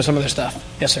personally like some of their stuff.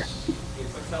 Yes, sir.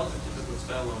 If hotels are typical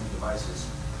standalone devices,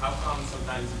 how come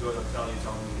sometimes you go to a hotel, you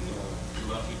tell them,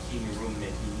 you left your key in your room, and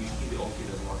you key the old key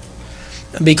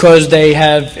because they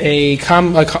have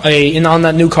on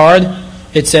that new card,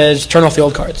 it says turn off the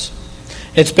old cards.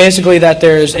 It's basically that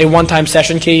there's a one-time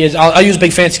session key. I'll use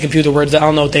big fancy computer words that I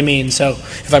don't know what they mean, so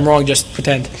if I'm wrong, just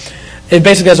pretend. It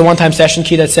basically has a one-time session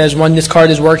key that says when this card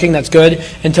is working, that's good,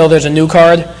 until there's a new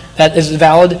card that is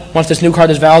valid. Once this new card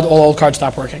is valid, all old cards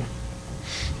stop working.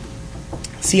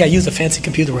 See, I use a fancy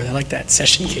computer word. I like that,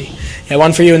 session key. Yeah,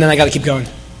 one for you, and then I got to keep going.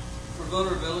 For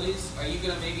vulnerabilities, are you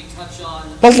going to maybe touch on...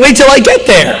 Well, wait till I get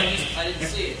there. I didn't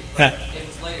see it. But if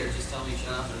it's later, just tell me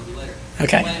shut up and it'll be later.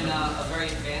 Okay. When a very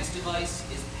advanced device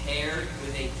is paired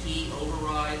with a key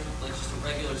override, like just a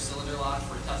regular cylinder lock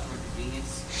for customer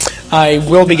convenience... I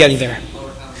will be getting there.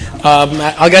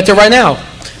 I'll get there right now.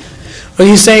 What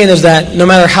he's saying is that no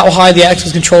matter how high the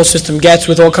access control system gets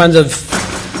with all kinds of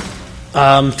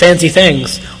fancy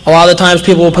things, a lot of the times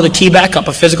people will put a key backup,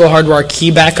 a physical hardware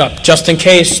key backup, just in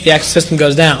case the access system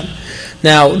goes down.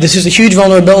 Now, this is a huge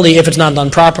vulnerability if it's not done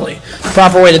properly. The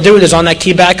proper way to do it is on that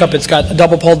key backup, it's got a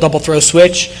double pull, double throw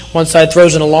switch. One side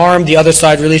throws an alarm, the other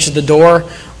side releases the door.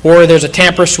 Or there's a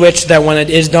tamper switch that when it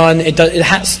is done,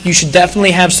 you should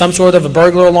definitely have some sort of a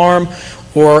burglar alarm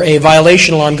or a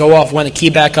violation alarm go off when a key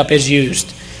backup is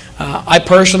used. I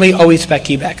personally always spec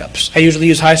key backups. I usually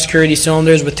use high security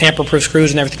cylinders with tamper-proof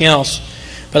screws and everything else.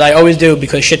 But I always do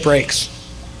because shit breaks.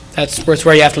 That's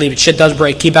where you have to leave it. Shit does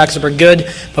break. Key backups are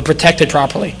good, but protected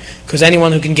properly. Because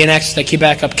anyone who can gain access to that key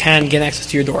backup can gain access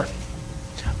to your door.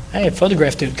 Hey,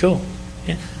 photograph dude, cool.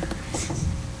 Yeah.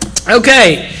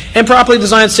 Okay, improperly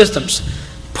designed systems.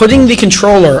 Putting the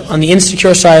controller on the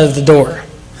insecure side of the door.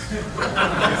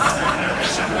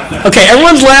 Okay,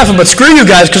 everyone's laughing, but screw you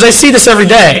guys, because I see this every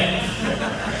day.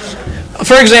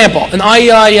 For example, an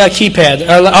IEI keypad,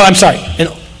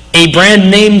 a brand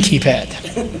name keypad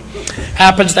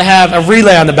happens to have a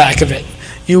relay on the back of it.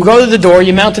 You go to the door,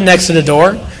 you mount it next to the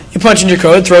door, you punch in your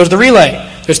code, throws the relay.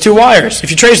 There's two wires.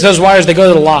 If you trace those wires, they go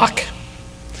to the lock.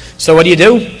 So what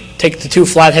do? Take the two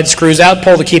flathead screws out,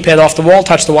 pull the keypad off the wall,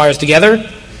 touch the wires together,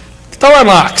 the door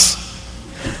unlocks.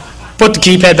 Put the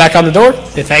keypad back on the door,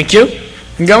 say thank you,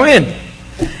 and go in.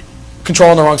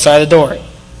 Control on the wrong side of the door.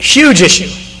 Huge issue.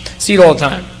 See it all the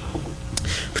time.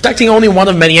 Protecting only one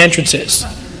of many entrances.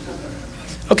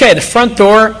 Okay, the front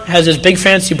door has this big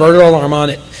fancy burglar alarm on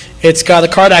it. It's got a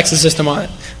card access system on it.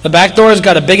 The back door has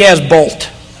got a big ass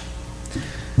bolt.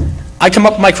 I come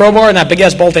up with my crowbar and that big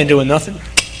ass bolt ain't doing nothing.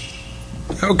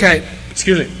 Okay,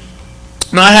 excuse me.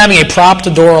 Not having a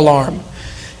propped door alarm.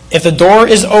 If the door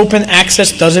is open,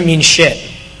 access doesn't mean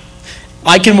shit.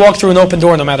 I can walk through an open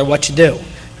door no matter what you do.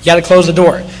 You got to close the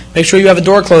door. Make sure you have a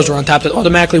door closer on top that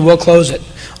automatically will close it.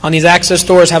 On these access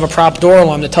doors, have a propped door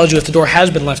alarm that tells you if the door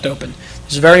has been left open.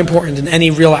 This is very important in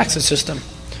any real access system.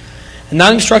 And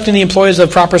not instructing the employees of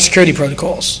proper security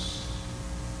protocols.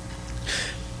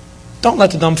 Don't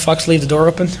let the dumb fucks leave the door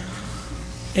open.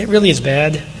 It really is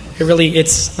bad.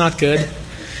 It's not good.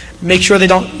 Make sure they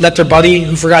don't let their buddy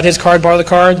who forgot his card borrow the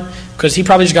card, because he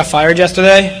probably just got fired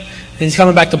yesterday, and he's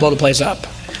coming back to blow the place up.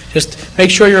 Just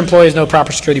make sure your employees know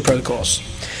proper security protocols.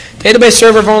 Database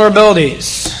server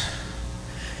vulnerabilities.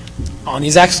 On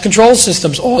these access control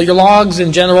systems, all your logs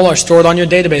in general are stored on your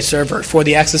database server for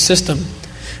the access system,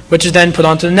 which is then put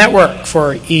onto the network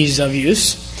for ease of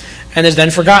use, and is then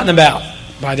forgotten about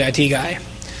by the IT guy.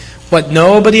 What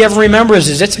nobody ever remembers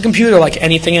is it's a computer like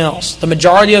anything else. The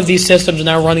majority of these systems are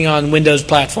now running on Windows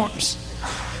platforms,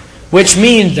 which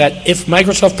means that if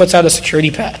Microsoft puts out a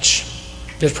security patch,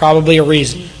 there's probably a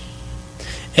reason.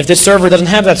 If this server doesn't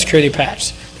have that security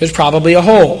patch, there's probably a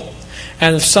hole.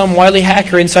 And if some wily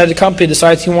hacker inside the company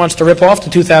decides he wants to rip off the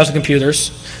 2,000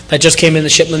 computers that just came in the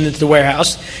shipment into the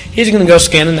warehouse, he's going to go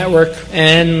scan the network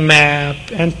and map,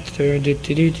 enter,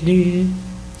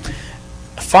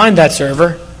 find that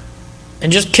server,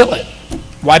 and just kill it.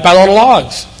 Wipe out all the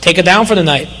logs. Take it down for the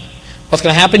night. What's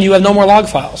going to happen? You have no more log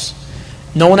files.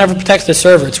 No one ever protects the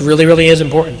server. It really, really is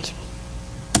important.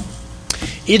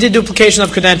 Easy duplication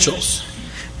of credentials.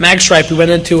 Magstripe, we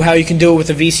went into how you can do it with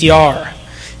a VCR.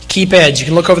 Keypads, you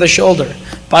can look over the shoulder.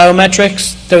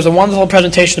 Biometrics, there was a wonderful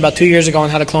presentation about 2 years ago on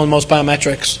how to clone most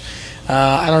biometrics.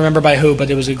 I don't remember by who,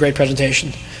 but it was a great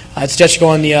presentation. I suggest you go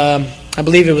on the, I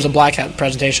believe it was a Black Hat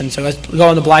presentation, so let's go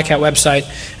on the Black Hat website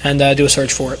and do a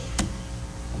search for it.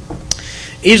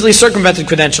 Easily circumvented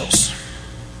credentials.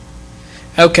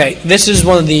 Okay, this is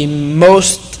one of the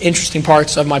most interesting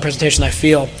parts of my presentation, I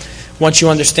feel, once you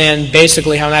understand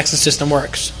basically how an access system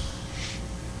works.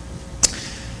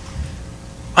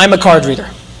 I'm a card reader.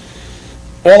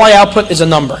 All I output is a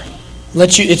number.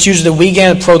 It's usually the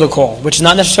WeGAN protocol, which is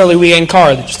not necessarily WeGAN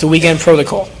card, it's the WeGAN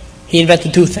protocol. He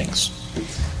invented two things.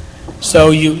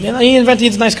 So he invented,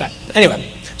 he's a nice guy.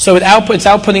 Anyway, So it's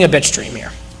outputting a bit stream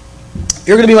here.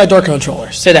 You're going to be my door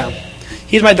controller. Sit down.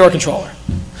 He's my door controller.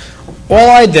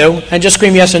 All I do, and just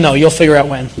scream yes or no, you'll figure out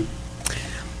when.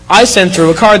 I send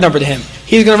through a card number to him.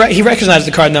 He recognizes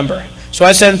the card number. So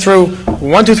I send through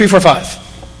 1, 2, 3, 4,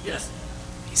 5. Yes.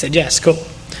 He said yes, cool.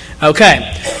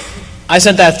 Okay. I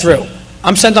sent that through.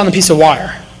 I'm sent on a piece of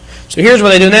wire. So here's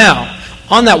what I do now.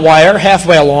 On that wire,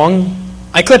 halfway along,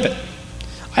 I clip it.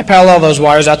 I parallel those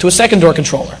wires out to a second door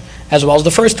controller, as well as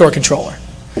the first door controller.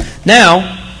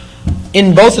 Now,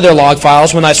 in both of their log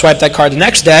files, when I swipe that card the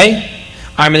next day,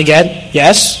 I'm going to get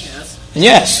yes, and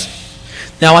yes.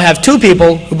 Now I have two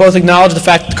people who both acknowledge the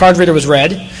fact that the card reader was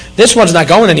read. This one's not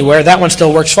going anywhere. That one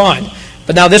still works fine.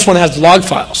 But now this one has the log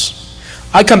files.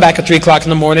 I come back at 3 o'clock in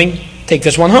the morning, take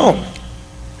this one home.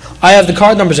 I have the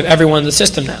card numbers of everyone in the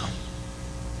system now.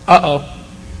 Uh-oh.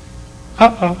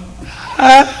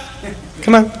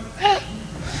 Come on.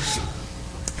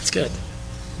 That's good.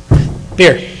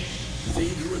 Beer. See,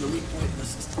 you were the weak point in the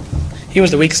system. He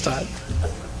was the weak spot.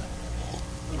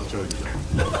 I'll show you.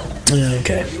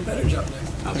 Okay. You better jump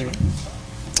next time.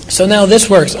 So now this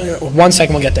works. 1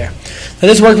 second, we'll get there. Now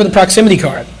this works with a proximity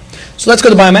card. So let's go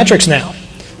to biometrics now.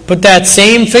 Put that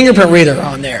same fingerprint reader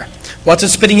on there. What's it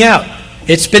spitting out?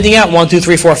 It's spitting out 1, 2,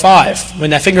 3, 4, 5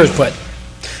 when that finger is put.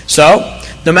 So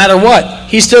no matter what,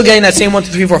 he's still getting that same 1,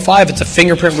 2, 3, 4, 5. If it's a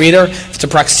fingerprint reader, if it's a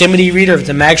proximity reader, if it's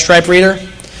a mag stripe reader,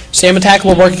 same attack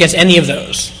will work against any of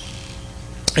those.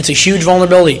 It's a huge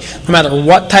vulnerability, no matter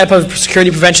what type of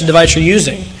security prevention device you're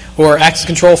using, or access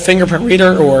control fingerprint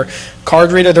reader, or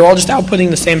card reader, they're all just outputting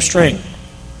the same string.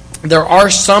 There are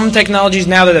some technologies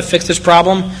now that have fixed this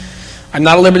problem. I'm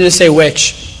not at liberty to say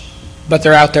which, but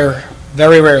they're out there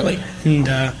very rarely, and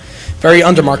very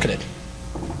undermarketed.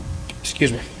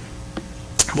 Excuse me.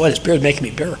 Boy, this beer is making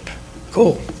me burp.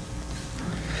 Cool.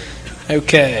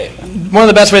 Okay. One of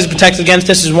the best ways to protect against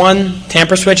this is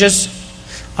tamper switches.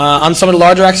 On some of the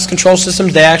larger access control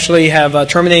systems, they actually have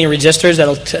terminating resistors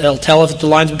that'll tell if the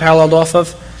line's been paralleled off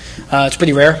of. It's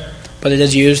pretty rare, but it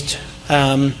is used.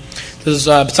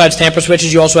 Besides tamper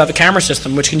switches, you also have a camera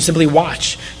system, which can simply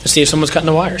watch to see if someone's cutting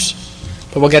the wires.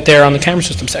 But we'll get there on the camera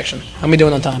system section. How are we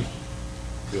doing on time?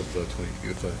 You have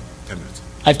 10 minutes.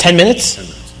 I have 10 minutes? 10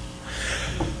 minutes.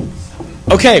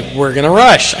 Okay, we're going to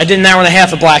rush. I did an hour and a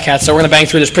half of Black Hat, so we're going to bang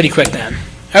through this pretty quick then.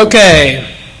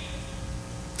 Okay.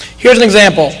 Here's an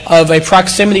example of a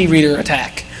proximity reader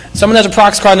attack. Someone has a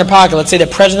prox card in their pocket. Let's say the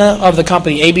president of the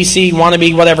company, ABC,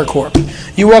 wannabe, whatever corp.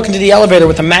 You walk into the elevator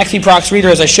with a Maxi Prox reader,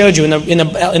 as I showed you in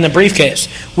the briefcase,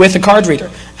 with the card reader.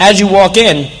 As you walk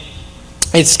in,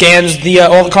 it scans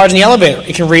all the cards in the elevator.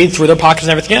 It can read through their pockets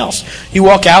and everything else. You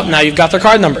walk out, and now you've got their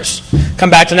card numbers. Come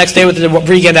back the next day with the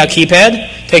pre-scanned out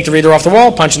keypad, take the reader off the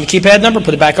wall, punch in the keypad number,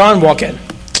 put it back on, walk in.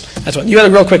 That's what. You had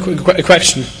a real quick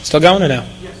question. Still going or no?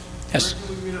 Yes.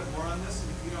 Where can we read up more on this?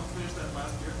 If you don't finish that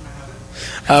last beer, can I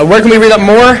have it? Where can we read up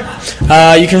more?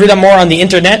 You can read up more on the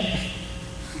internet.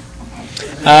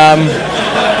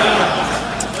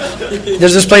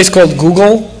 There's this place called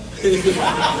Google.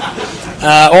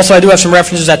 Also, I do have some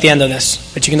references at the end of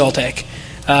this that you can all take.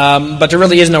 But there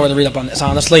really is nowhere to read up on this,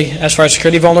 honestly. As far as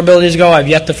security vulnerabilities go, I've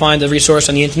yet to find a resource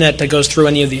on the internet that goes through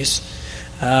any of these.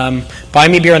 Buy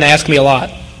me beer and ask me a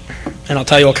lot, and I'll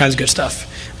tell you all kinds of good stuff.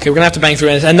 Okay, we're going to have to bang through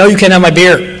this. I know you can't have my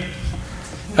beer.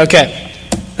 Okay,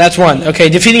 that's one. Okay,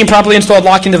 defeating improperly installed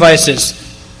locking devices.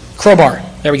 Crowbar.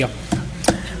 There we go.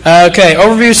 Okay,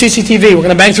 overview CCTV. We're going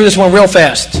to bang through this one real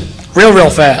fast. Real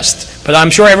fast. But I'm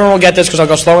sure everyone will get this because I'll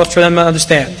go slow enough for them to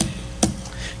understand.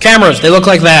 Cameras. They look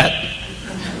like that.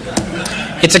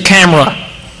 It's a camera.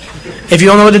 If you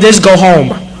don't know what it is, go home.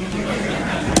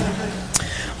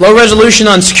 Low resolution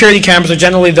on security cameras are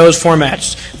generally those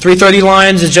formats. 330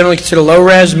 lines is generally considered low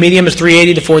res, medium is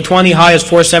 380 to 420, high is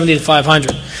 470 to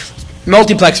 500.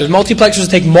 Multiplexers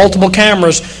take multiple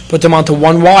cameras, put them onto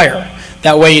one wire.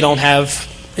 That way you don't have,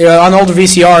 on older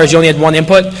VCRs you only had one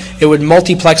input, it would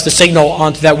multiplex the signal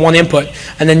onto that one input,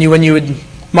 and then when you would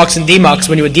mux and demux,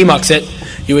 when you would demux it,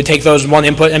 you would take those one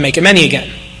input and make it many again.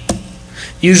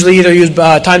 Usually either use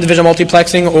time division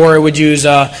multiplexing, or it would use, it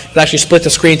would actually split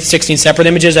the screen to 16 separate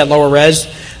images at lower res,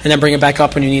 and then bring it back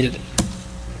up when you needed it.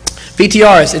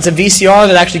 VTRs, it's a VCR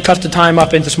that actually cuts the time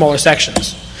up into smaller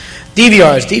sections.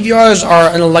 DVRs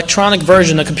are an electronic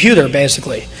version, a computer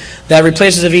basically, that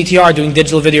replaces a VTR doing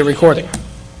digital video recording.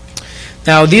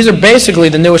 Now these are basically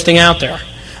the newest thing out there.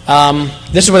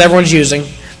 This is what everyone's using.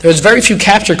 There's very few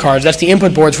capture cards. That's the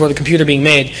input boards for the computer being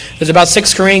made. There's about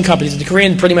 6 Korean companies. The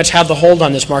Koreans pretty much have the hold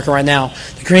on this market right now.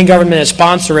 The Korean government is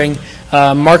sponsoring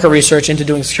market research into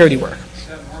doing security work. Is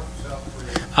that North or South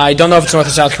Korea? I don't know if it's North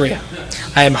or South Korea.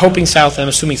 I am hoping South. I'm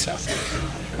assuming South.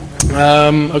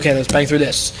 Okay, let's bang through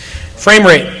this. Frame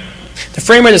rate. The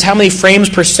frame rate is how many frames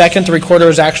per second the recorder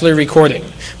is actually recording.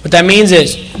 What that means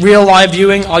is, real live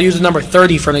viewing, I'll use the number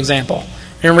 30 for an example.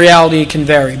 In reality, it can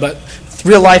vary, but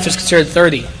real life is considered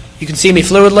 30. You can see me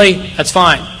fluidly, that's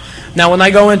fine. Now, when I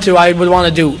go into, I would want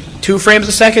to do 2 frames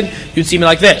a second, you'd see me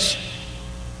like this.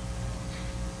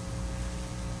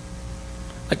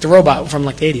 Like the robot from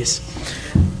like the 80s.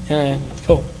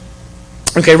 Cool.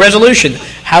 Okay, resolution.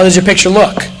 How does your picture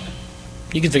look?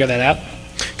 You can figure that out.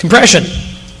 Compression.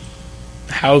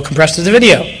 How compressed is the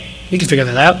video? You can figure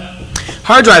that out.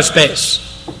 Hard drive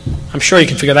space. I'm sure you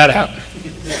can figure that out.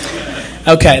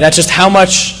 Okay, that's just how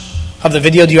much of the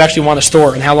video do you actually want to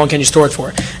store and how long can you store it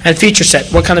for. And feature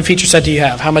set. What kind of feature set do you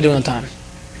have? How am I doing on time?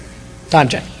 Time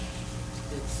check.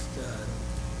 It's,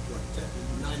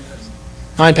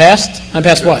 9 past? 9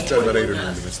 past what? About 8 or 9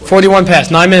 minutes left. 41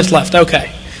 past. 9 minutes left.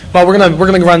 Okay. Well, we're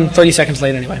gonna run 30 seconds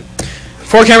late anyway.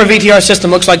 4-camera VTR system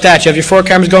looks like that. You have your 4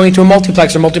 cameras going into a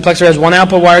multiplexer. Multiplexer has 1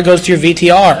 output wire, goes to your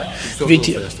VTR. Talk a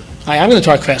little faster. I'm going to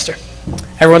talk faster.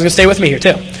 Everyone's going to stay with me here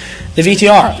too. The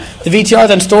VTR. The VTR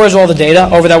then stores all the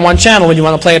data over that one channel. When you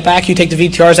want to play it back, you take the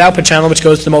VTR's output channel, which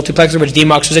goes to the multiplexer, which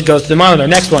demuxes it, goes to the monitor.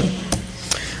 Next one.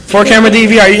 4-camera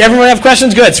DVR. Everyone have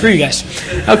questions? Good. Screw you guys.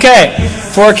 Okay.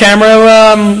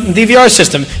 4-camera DVR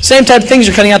system. Same type of things.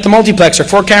 You're cutting out the multiplexer.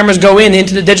 4 cameras go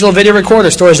into the digital video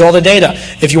recorder, stores all the data.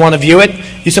 If you want to view it,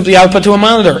 you simply output to a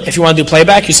monitor. If you want to do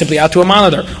playback, you simply out to a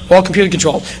monitor. All computer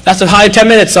controlled. That's the high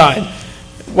 10-minute side.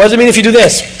 What does it mean if you do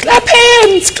this? Clap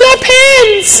hands! Clap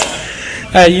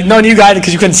hands! No, you got it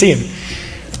because you couldn't see him.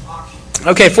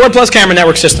 Okay, 4+ camera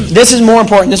network system. This is more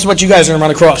important. This is what you guys are going to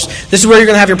run across. This is where you're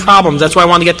going to have your problems. That's why I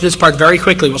want to get to this part very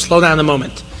quickly. We'll slow down in a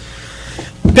moment.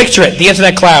 Picture it, the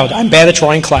internet cloud. I'm bad at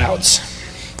drawing clouds.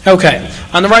 Okay,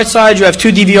 on the right side you have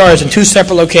 2 DVRs in 2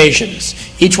 separate locations.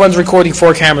 Each one's recording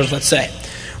 4 cameras, let's say.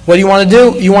 What do you want to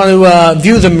do? You want to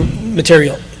view the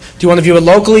material. Do you want to view it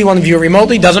locally? You want to view it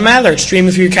remotely? Doesn't matter. It's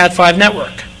streaming through your Cat5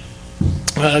 network.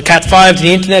 Cat5 to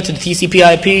the internet, to the TCP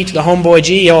IP, to the Homeboy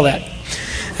G, all that.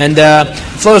 And it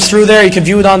flows through there. You can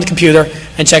view it on the computer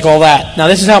and check all that. Now,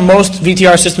 this is how most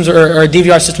VTR systems or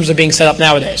DVR systems are being set up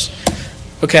nowadays.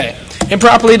 Okay.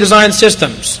 Improperly designed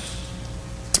systems.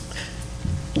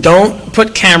 Don't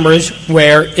put cameras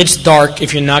where it's dark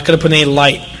if you're not going to put any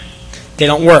light. They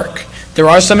don't work. There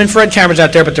are some infrared cameras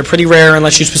out there, but they're pretty rare.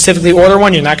 Unless you specifically order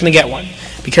one, you're not going to get one.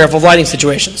 Be careful of lighting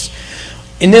situations.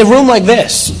 In a room like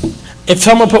this, if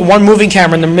someone put one moving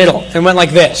camera in the middle and went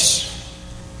like this,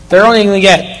 they're only going to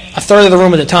get 1/3 of the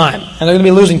room at a time, and they're going to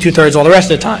be losing 2/3 all the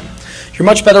rest of the time. You're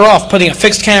much better off putting a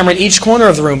fixed camera in each corner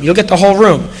of the room. You'll get the whole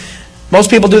room. Most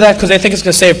people do that because they think it's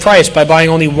going to save price by buying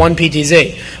only 1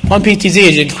 PTZ. 1 PTZ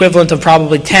is the equivalent of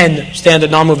probably 10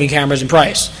 standard non-moving cameras in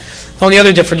price. The only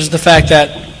other difference is the fact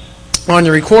that on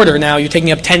your recorder now you're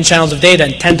taking up 10 channels of data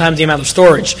and 10 times the amount of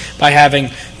storage by having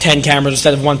 10 cameras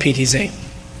instead of 1 PTZ.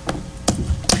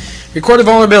 Recorder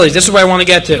vulnerabilities. This is what I want to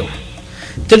get to.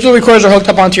 Digital recorders are hooked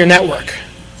up onto your network.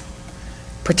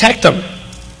 Protect them.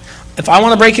 If I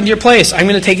want to break into your place, I'm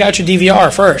going to take out your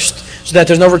DVR first so that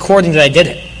there's no recording that I did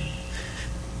it.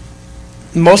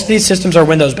 Most of these systems are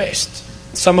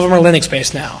Windows-based. Some of them are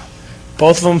Linux-based now.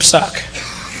 Both of them suck.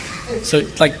 So,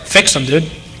 like, fix them, dude.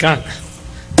 God.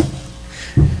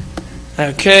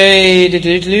 Okay.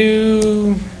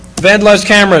 Vandalized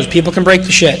cameras. People can break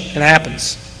the shit. It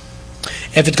happens.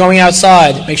 If it's going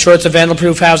outside, make sure it's a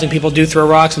vandal-proof housing. People do throw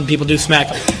rocks and people do smack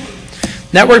them.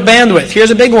 Network bandwidth.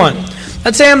 Here's a big one.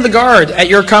 Let's say I'm the guard at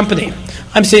your company.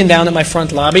 I'm sitting down at my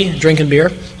front lobby, drinking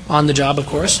beer, on the job, of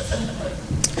course.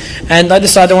 And I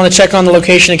decide I want to check on the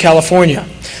location in California.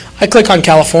 I click on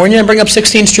California and bring up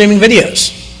 16 streaming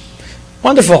videos.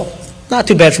 Wonderful. Not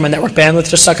too bad for my network bandwidth,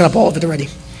 just sucking up all of it already.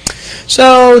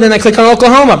 So then I click on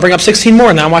Oklahoma, bring up 16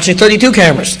 more. Now I'm watching 32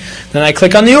 cameras. Then I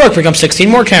click on New York, bring up 16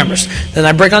 more cameras. Then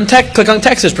I click on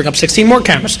Texas, bring up 16 more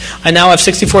cameras. I now have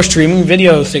 64 streaming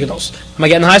video signals. Am I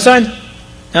getting the high side?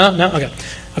 No? No? Okay.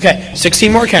 Okay,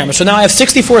 16 more cameras. So now I have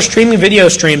 64 streaming video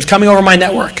streams coming over my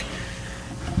network.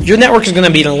 Your network is going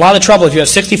to be in a lot of trouble if you have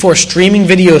 64 streaming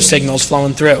video signals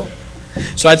flowing through.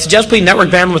 So I'd suggest putting network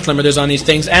bandwidth limiters on these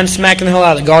things and smacking the hell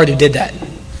out of the guard who did that.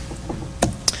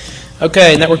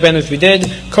 Okay, network bandwidth we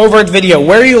did. Covert video.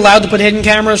 Where are you allowed to put hidden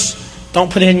cameras?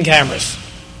 Don't put hidden cameras.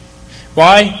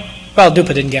 Why? Well, do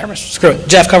put hidden cameras. Screw it.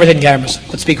 Jeff covered hidden cameras.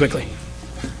 Let's speak quickly.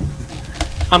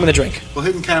 I'm going to drink. Well,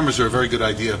 hidden cameras are a very good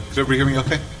idea. Does everybody hear me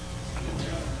okay?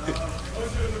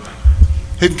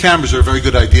 Hidden cameras are a very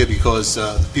good idea because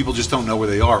people just don't know where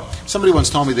they are. Somebody once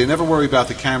told me they never worry about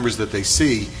the cameras that they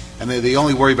see, and they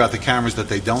only worry about the cameras that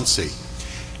they don't see.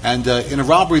 And in a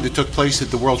robbery that took place at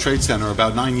the World Trade Center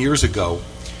about 9 years ago,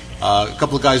 A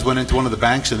couple of guys went into one of the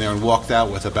banks in there and walked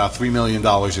out with about $3 million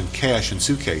in cash in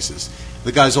suitcases.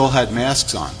 The guys all had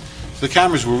masks on. So the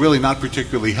cameras were really not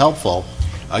particularly helpful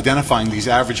identifying these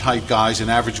average height guys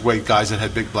and average weight guys that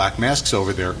had big black masks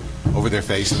over their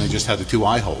face, and they just had the 2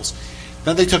 eye holes.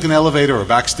 Then they took an elevator or a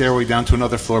back stairway down to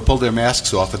another floor, pulled their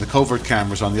masks off, and the covert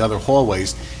cameras on the other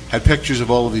hallways had pictures of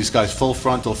all of these guys, full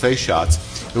frontal face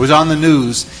shots. It was on the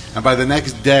news, and by the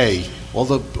next day,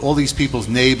 all these people's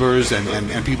neighbors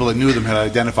and people that knew them had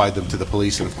identified them to the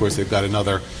police, and of course they've got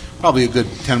probably a good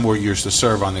 10 more years to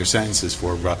serve on their sentences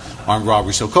for armed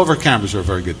robbery. So covert cameras are a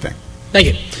very good thing. Thank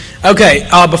you. Okay,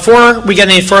 before we get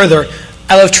any further,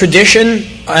 out of tradition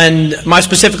and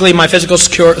specifically my physical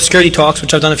security talks,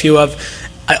 which I've done a few of,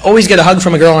 I always get a hug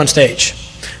from a girl on stage.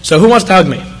 So who wants to hug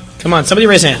me? Come on, somebody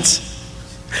raise hands.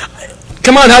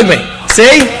 Come on, hug me.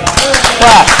 See?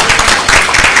 Wow.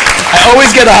 I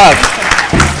always get a hug.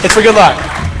 It's for good luck.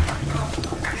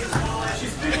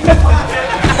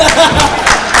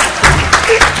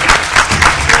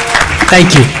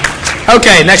 Thank you.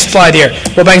 Okay, next slide here.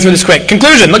 We'll bang through this quick.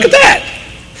 Conclusion, look at that.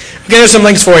 Okay, there's some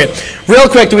links for you. Real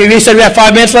quick, we said we have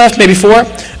 5 minutes left, maybe 4?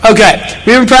 Okay,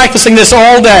 we've been practicing this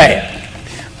all day.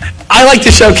 I like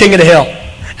to show King of the Hill,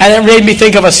 and it made me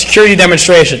think of a security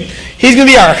demonstration. He's going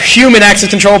to be our human access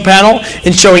control panel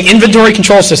in showing inventory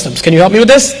control systems. Can you help me with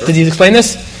this? Did you explain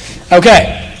this?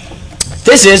 Okay.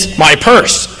 This is my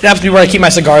purse. It happens to be where I keep my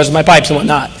cigars and my pipes and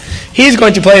whatnot. He's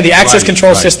going to play the access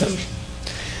control system.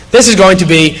 This is going to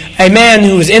be a man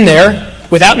who is in there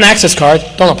without an access card.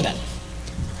 Don't open that.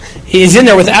 He is in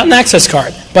there without an access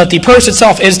card, but the purse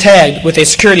itself is tagged with a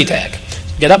security tag.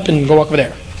 Get up and go walk over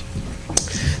there.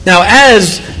 Now,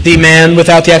 as the man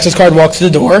without the access card walks to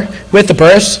the door with the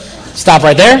purse, stop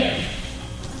right there.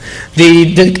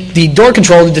 The door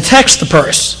controller detects the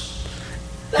purse.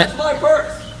 That's my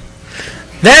purse.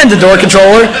 Then the door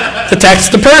controller detects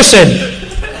the person.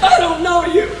 I don't know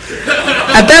you.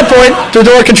 At that point, the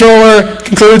door controller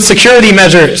concludes security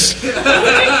measures.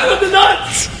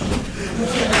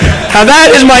 Now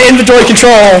that is my inventory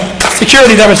control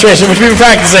security demonstration, which we've been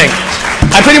practicing.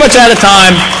 I'm pretty much out of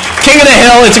time. King of the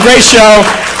Hill, it's a great show.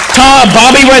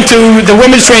 Bobby went to the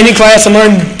women's training class and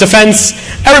learned defense.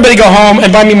 Everybody go home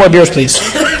and buy me more beers, please.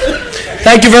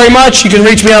 Thank you very much. You can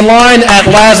reach me online at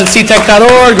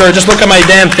laz@ctech.org or just look at my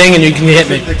damn thing and you can hit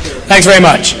me. Thanks very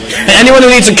much. And anyone who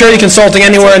needs security consulting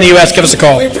anywhere in the U.S., give us a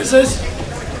call. Wait, is this?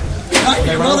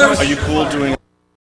 Your mother? Are you cool doing